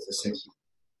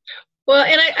 Well,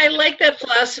 and I like that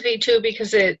philosophy too,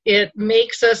 because it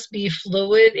makes us be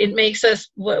fluid. It makes us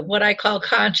what I call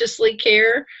consciously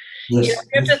care. Yes. You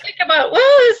have to think about,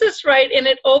 well, is this right? And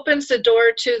it opens the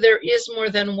door to there is more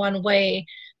than one way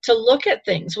to look at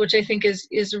things, which I think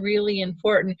is really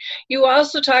important. You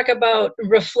also talk about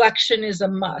reflection is a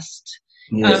must.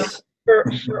 Yes.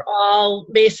 For all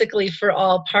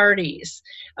parties.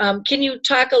 Can you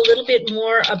talk a little bit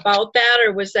more about that,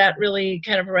 or was that really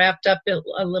kind of wrapped up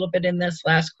a little bit in this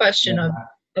last question of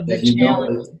the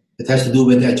challenge? It has to do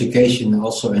with education.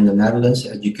 Also in the Netherlands,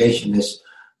 education is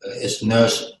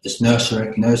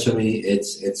nursery.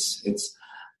 It's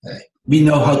we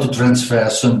know how to transfer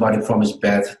somebody from his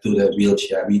bed to the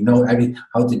wheelchair. We know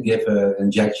how to give an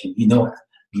injection. We know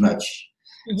much.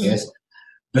 Mm-hmm. Yes.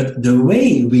 But the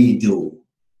way we do,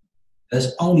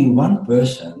 there's only one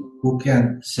person who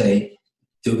can say,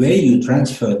 the way you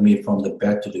transferred me from the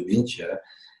bed to the wheelchair,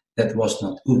 that was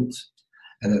not good.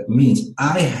 And that means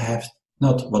I have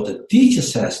not what the teacher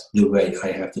says the way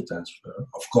I have to transfer,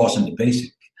 of course in the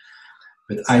basic.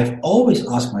 But I've always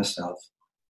asked myself,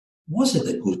 was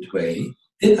it a good way?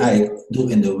 Did I do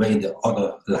in the way the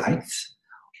other liked?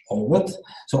 Or what?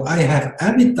 So I have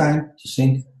every time to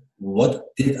think, what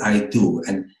did I do?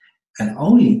 And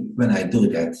only when I do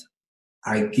that,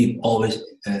 I keep always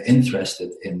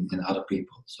interested in other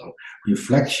people. So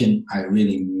reflection, I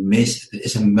really miss. It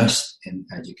is a must in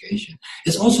education.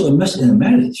 It's also a must in a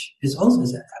marriage. It's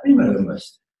everywhere a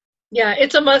must. Yeah,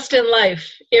 it's a must in life.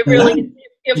 It really,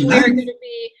 if we're going to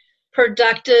be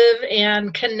productive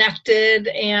and connected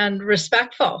and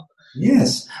respectful.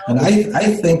 Yes, and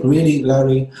I think really,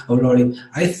 Laurie,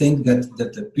 I think that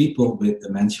the people with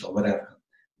dementia or whatever,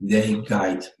 they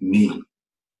guide me.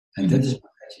 And that is my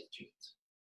attitude.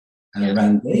 And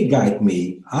when they guide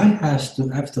me, I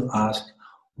have to ask,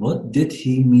 what did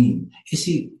he mean? Does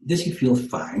he feel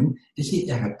fine? Is he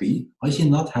happy? Or is he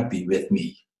not happy with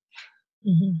me?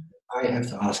 Mm-hmm. I have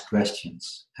to ask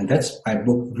questions. And that's my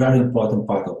book, very important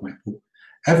part of my book.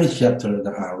 Every chapter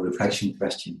there are reflection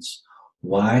questions.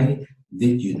 Why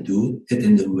did you do it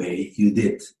in the way you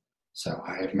did? So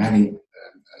I have many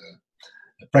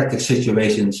practical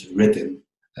situations written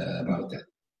about that.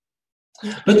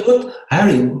 But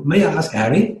Harry, may I ask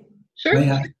Harry? Sure.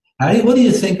 Harry, what do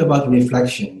you think about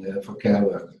reflection for care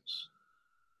workers?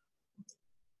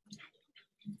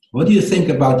 What do you think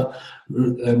about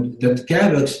that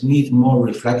care workers need more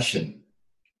reflection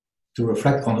to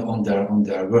reflect on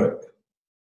their work?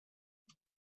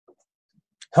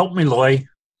 Help me, Loy.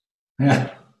 Yeah.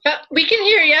 We can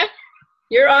hear you.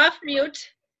 You're off mute.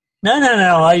 No.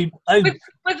 I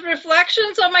with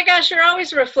reflections. Oh my gosh, you're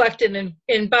always reflecting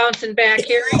and bouncing back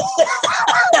here.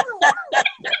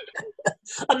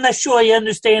 I'm not sure I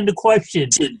understand the question,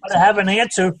 but I have an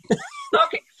answer.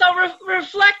 Okay, so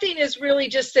reflecting is really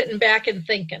just sitting back and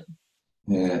thinking.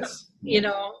 Yes. You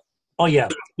know. Oh yeah.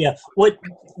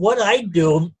 What I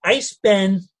do, I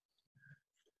spend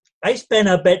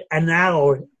about an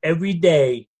hour every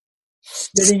day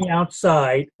sitting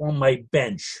outside on my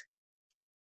bench.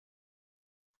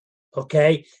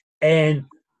 Okay? And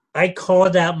I call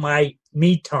that my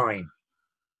me time.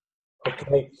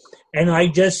 Okay? And I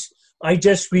just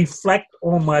reflect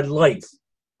on my life.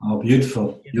 Oh,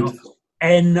 beautiful. Beautiful.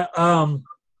 And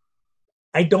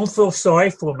I don't feel sorry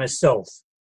for myself.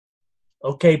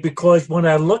 Okay, because when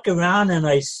I look around and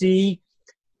I see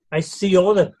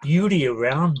all the beauty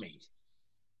around me,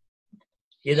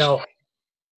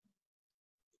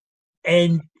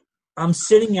 and I'm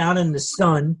sitting out in the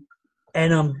sun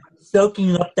and I'm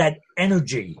soaking up that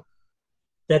energy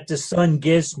that the sun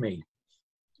gives me.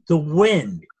 The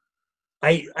wind,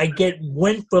 I get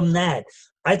wind from that.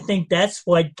 I think that's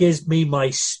what gives me my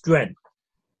strength.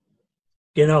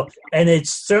 And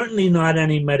it's certainly not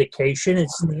any medication.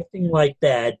 It's nothing like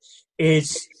that.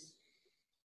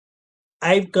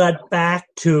 I've got back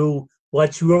to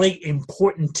what's really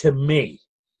important to me.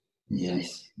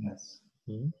 Yes.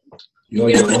 Hmm?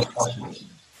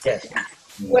 Yes.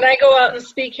 When I go out and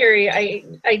speak, Harry,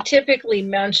 I typically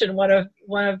mention one of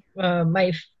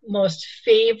my most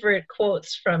favorite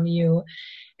quotes from you,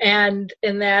 and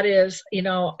that is,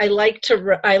 I like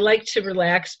to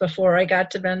relax before I got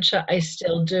dementia. I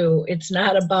still do. It's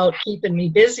not about keeping me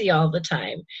busy all the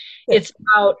time. It's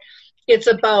about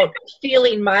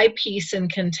feeling my peace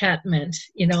and contentment,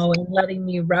 and letting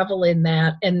me revel in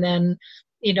that, and then,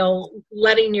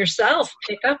 letting yourself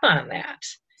pick up on that.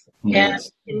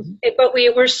 Yes. But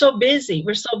we're so busy.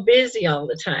 We're so busy all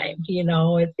the time.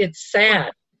 It's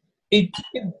sad.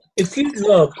 If you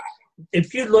look,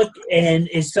 and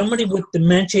if somebody with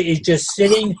dementia is just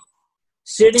sitting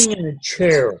in a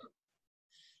chair,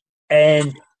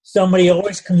 and somebody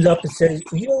always comes up and says,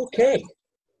 "Are you okay?"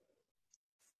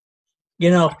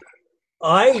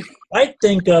 I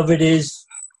think of it as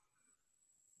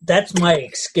that's my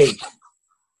escape.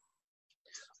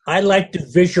 I like to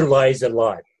visualize a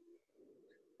lot.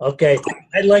 Okay,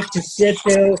 I like to sit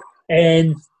there,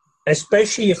 and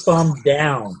especially if I'm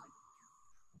down,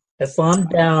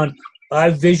 I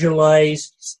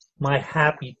visualize my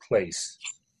happy place.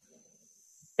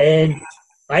 And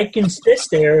I can sit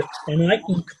there and I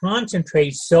can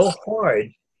concentrate so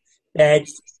hard that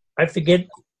I forget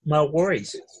my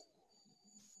worries.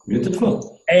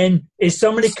 Beautiful. And if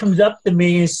somebody comes up to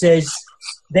me and says,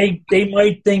 they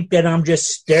might think that I'm just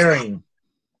staring.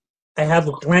 I have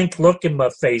a blank look in my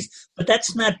face, but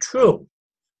that's not true.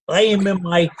 I'm in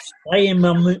my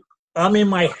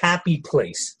happy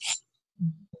place.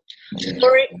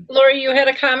 Lori, you had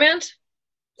a comment?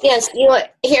 Yes,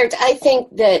 here, I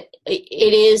think that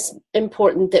it is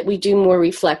important that we do more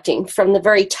reflecting from the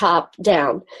very top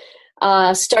down,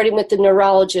 starting with the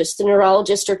neurologist. The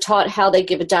neurologists are taught how they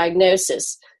give a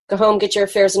diagnosis. Go home, get your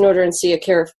affairs in order, and see a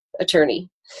care attorney.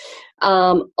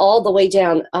 All the way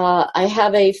down. I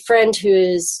have a friend who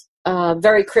is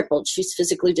very crippled. She's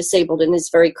physically disabled and is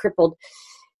very crippled.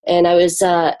 And I was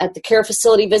at the care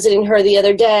facility visiting her the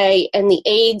other day, and the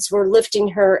aides were lifting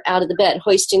her out of the bed,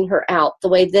 hoisting her out the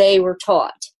way they were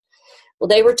taught. Well,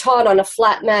 they were taught on a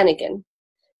flat mannequin.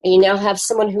 And you now have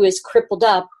someone who is crippled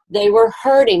up. They were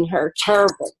hurting her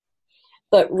terribly.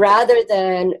 But rather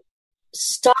than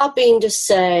stopping to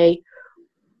say,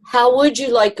 how would you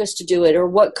like us to do it, or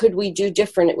what could we do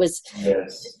different? It was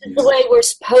the way we're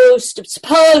supposed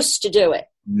to do it.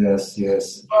 Yes.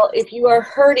 Well, if you are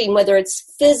hurting, whether it's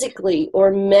physically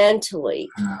or mentally,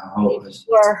 if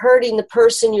you are hurting the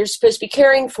person you're supposed to be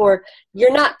caring for,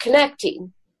 you're not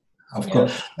connecting. Of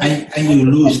course, and you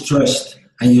lose trust,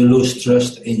 and you lose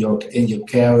trust in your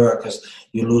care workers.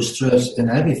 You lose trust in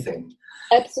everything.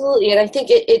 Absolutely, and I think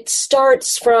it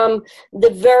starts from the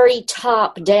very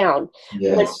top down.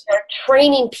 Yes. When they're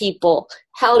training people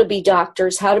how to be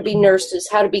doctors, how to be nurses,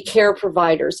 how to be care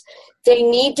providers, they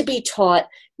need to be taught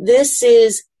this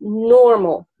is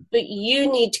normal, but you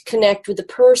need to connect with the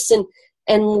person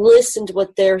and listen to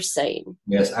what they're saying.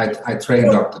 Yes, I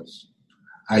train doctors.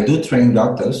 I do train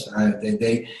doctors.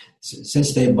 They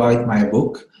since they bought my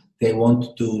book, they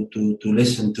want to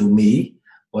listen to me,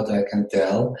 what I can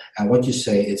tell, and what you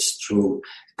say is true.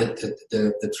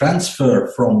 The transfer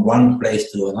from one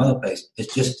place to another place,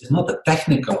 it's not a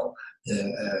technical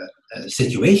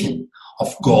situation.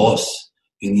 Of course,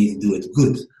 you need to do it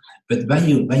good. But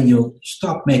when you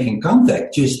stop making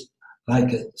contact, just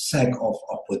like a sack of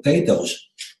potatoes,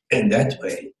 in that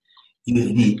way,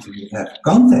 you need to have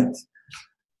contact.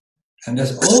 And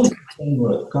that's all the same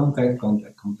word, contact.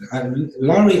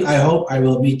 Laurie, I hope I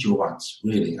will meet you once,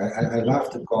 really. I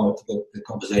love the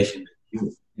conversation with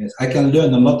you. Yes, I can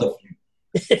learn a lot of you.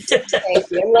 Thank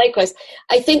you. And likewise.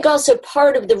 I think also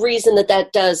part of the reason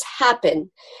that does happen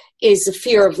is the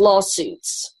fear of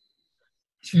lawsuits.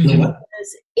 Mm-hmm.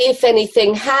 Because if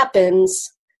anything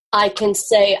happens, I can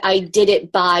say I did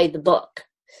it by the book.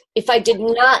 If I did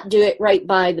not do it right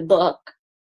by the book,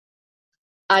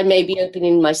 I may be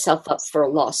opening myself up for a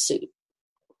lawsuit.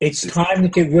 It's time to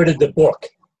get rid of the book.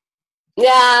 Yeah,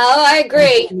 I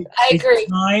agree.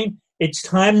 it's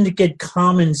time to get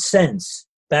common sense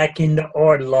back into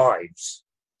our lives.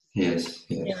 Yes.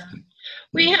 Yeah.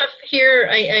 We have here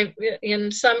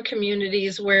in some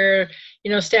communities where,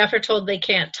 staff are told they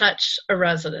can't touch a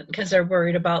resident because they're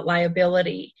worried about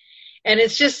liability. And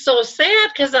it's just so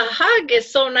sad because a hug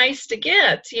is so nice to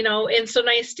get, and so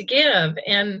nice to give.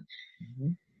 And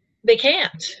they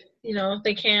can't,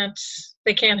 they can't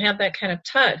have that kind of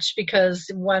touch because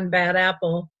one bad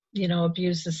apple,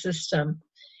 abused the system.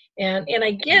 And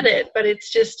I get it, but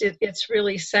it's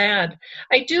really sad.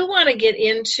 I do want to get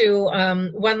into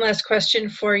one last question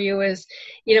for you is,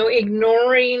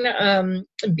 ignoring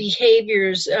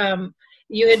behaviors.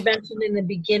 You had mentioned in the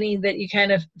beginning that you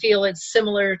kind of feel it's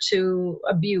similar to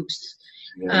abuse.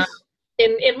 Yes.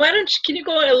 And can you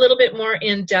go a little bit more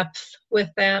in depth with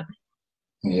that?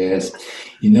 Yes.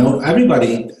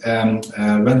 Everybody,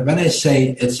 when I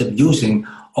say it's abusing,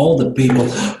 all the people,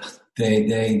 they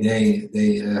what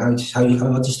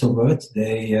is the word?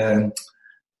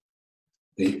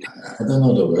 I don't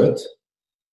know the word.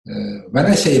 When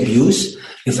I say abuse,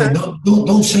 they say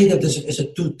don't say that it's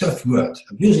a too tough word.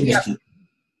 Abusing is too.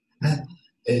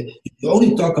 You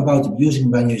only talk about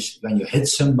abusing when you hit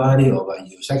somebody or when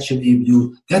you sexually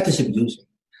abuse. That is abusing.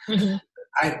 Mm-hmm.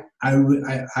 I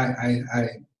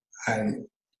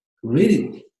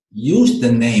really used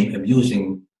the name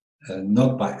abusing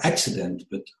not by accident,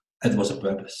 but it was a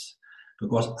purpose.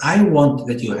 Because I want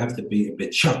that you have to be a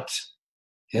bit shocked.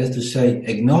 Yes, to say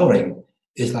ignoring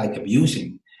is like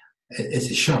abusing. It's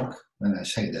a shock when I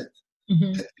say that.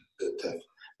 Mm-hmm.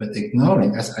 But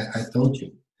ignoring, as I told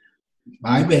you,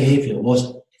 my behavior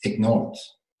was ignored.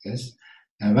 Yes,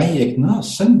 and when you ignore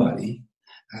somebody,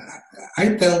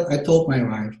 I told my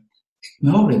wife,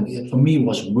 ignoring for me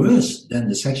was worse than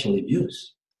the sexual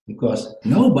abuse because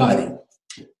nobody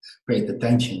paid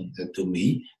attention to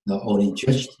me, not only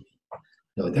judged me.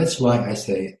 So that's why I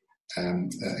say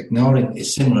ignoring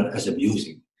is similar as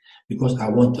abusing, because I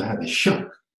want to have a shock.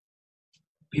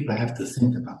 People have to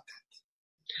think about that.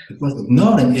 Because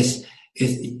ignoring is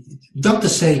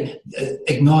doctors say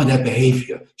ignore their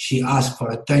behavior. She asked for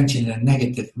attention in a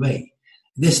negative way.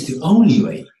 This is the only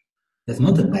way. That's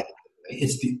not a negative way.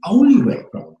 It's the only way,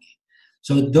 probably.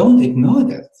 So don't ignore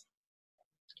that.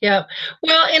 Yeah.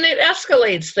 Well, and it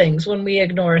escalates things when we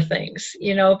ignore things.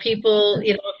 People,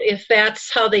 if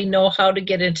that's how they know how to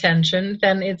get attention,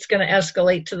 then it's going to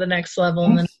escalate to the next level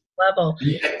and the next level.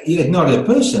 You ignore the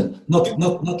person, not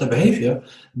the behavior.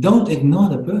 Don't ignore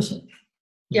the person.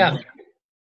 Yeah.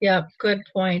 Yeah, good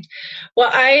point. Well,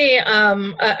 I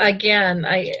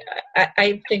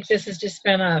think this has just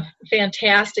been a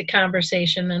fantastic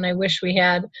conversation, and I wish we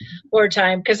had more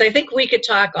time because I think we could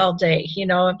talk all day. If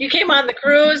you came on the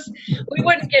cruise, we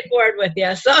wouldn't get bored with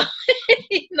you. So,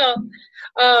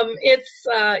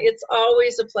 it's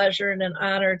always a pleasure and an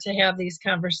honor to have these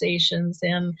conversations,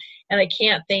 and I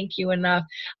can't thank you enough.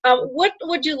 What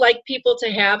would you like people to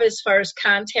have as far as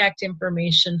contact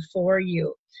information for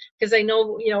you? Because I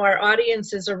know, our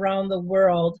audience is around the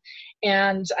world,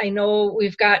 and I know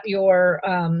we've got your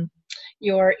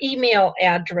email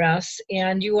address,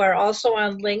 and you are also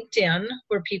on LinkedIn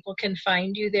where people can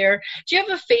find you there. Do you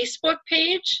have a Facebook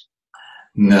page?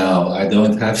 No, I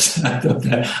don't have.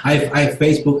 I have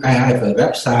Facebook. I have a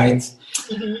website.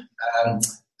 Mm-hmm.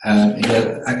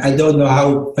 I don't know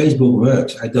how Facebook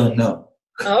works. I don't know.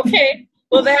 Okay.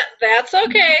 Well, that's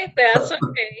okay. That's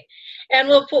okay. And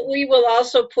we will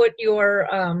also put your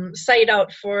site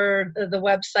out for the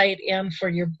website and for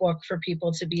your book for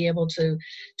people to be able to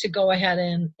go ahead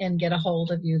and get a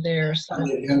hold of you there. So.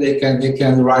 And they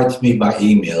can write me by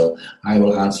email. I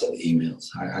will answer the emails.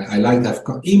 I like that.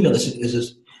 Email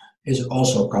is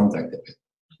also contacted.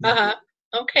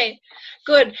 Okay.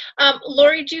 Good.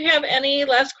 Lori, do you have any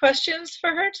last questions for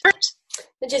her?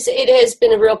 It has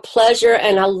been a real pleasure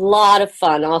and a lot of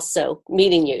fun also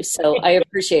meeting you. So I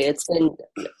appreciate it. It's been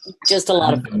just a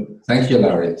lot of fun. Thank you,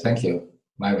 Larry. Thank you.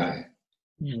 Bye-bye.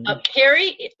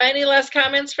 Harry, any last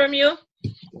comments from you?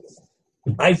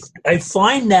 I'm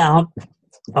finding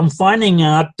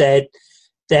out that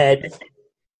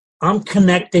I'm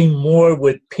connecting more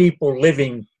with people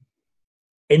living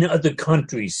in other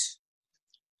countries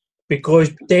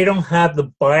because they don't have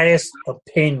the biased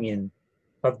opinion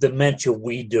of dementia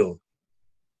we do.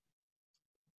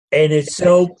 And it's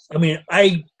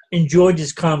I enjoyed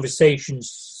this conversation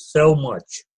so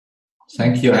much.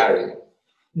 Thank you, Harry.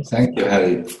 Thank you,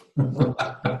 Harry.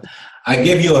 I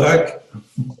give you a hug.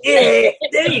 Yeah,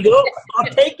 there you go. I'll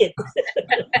take it.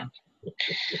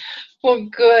 Well,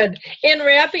 good. In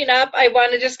wrapping up, I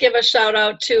want to just give a shout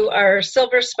out to our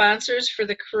silver sponsors for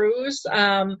the cruise.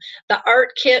 The art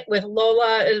kit with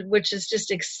Lola, which is just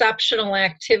exceptional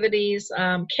activities,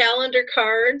 calendar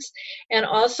cards, and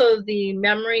also the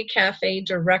Memory Cafe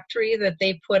directory that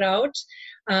they put out.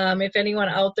 If anyone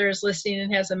out there is listening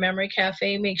and has a Memory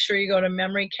Cafe, make sure you go to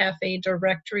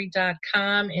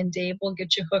memorycafedirectory.com and Dave will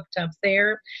get you hooked up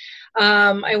there.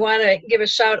 I want to give a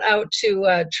shout out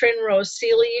to Trin Rose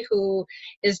Seeley, who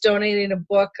is donating a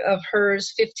book of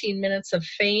hers, 15 Minutes of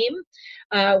Fame.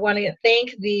 I want to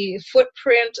thank the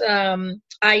Footprint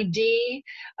ID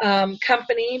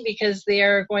company because they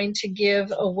are going to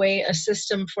give away a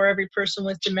system for every person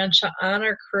with dementia on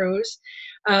our cruise.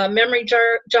 Memory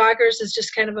Joggers is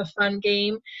just kind of a fun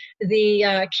game.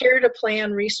 The Care to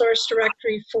Plan resource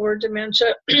directory for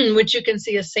dementia, which you can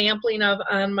see a sampling of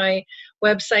on my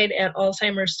website at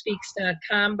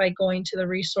alzheimersspeaks.com by going to the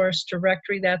resource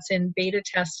directory. That's in beta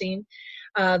testing.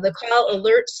 The Call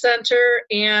Alert Center,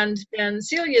 and then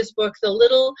Celia's book, the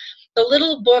little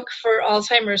book for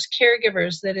Alzheimer's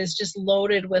caregivers, that is just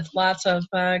loaded with lots of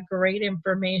great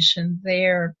information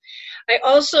there. I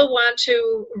also want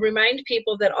to remind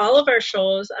people that all of our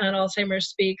shows on Alzheimer's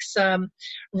Speaks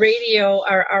radio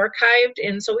are archived,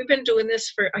 and so we've been doing this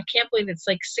for, I can't believe it's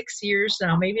like 6 years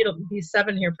now. Maybe it'll be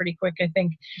 7 here pretty quick, I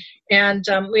think. And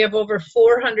we have over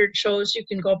 400 shows you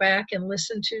can go back and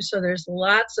listen to, so there's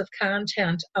lots of content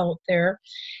out there.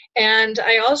 And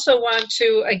I also want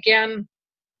to, again,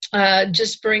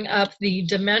 just bring up the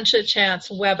Dementia Chats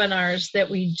webinars that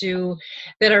we do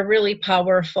that are really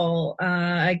powerful.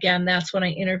 Again, that's when I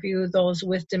interview those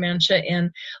with dementia, and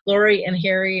Lori and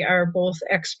Harry are both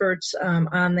experts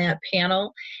on that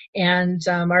panel. And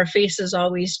our faces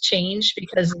always change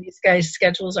because these guys'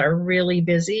 schedules are really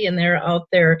busy and they're out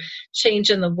there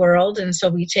changing the world. And so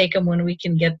we take them when we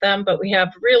can get them. But we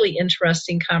have really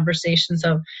interesting conversations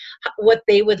of what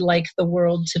they would like the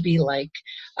world to be like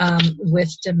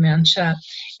with dementia.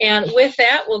 And with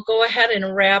that, we'll go ahead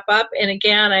and wrap up. And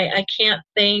again, I can't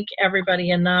thank everybody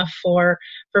enough for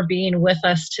being with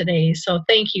us today. So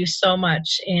thank you so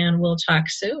much, and we'll talk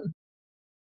soon.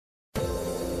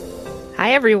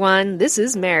 Hi, everyone. This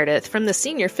is Meredith from the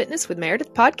Senior Fitness with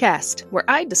Meredith podcast, where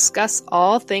I discuss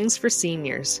all things for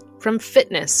seniors, from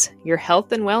fitness, your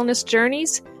health and wellness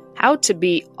journeys, how to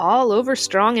be all over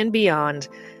strong and beyond.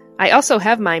 I also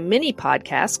have my mini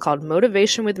podcast called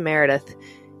Motivation with Meredith.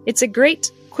 It's a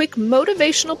great, quick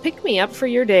motivational pick-me-up for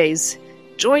your days.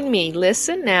 Join me,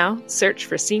 listen now, search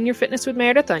for Senior Fitness with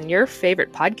Meredith on your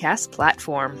favorite podcast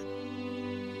platform.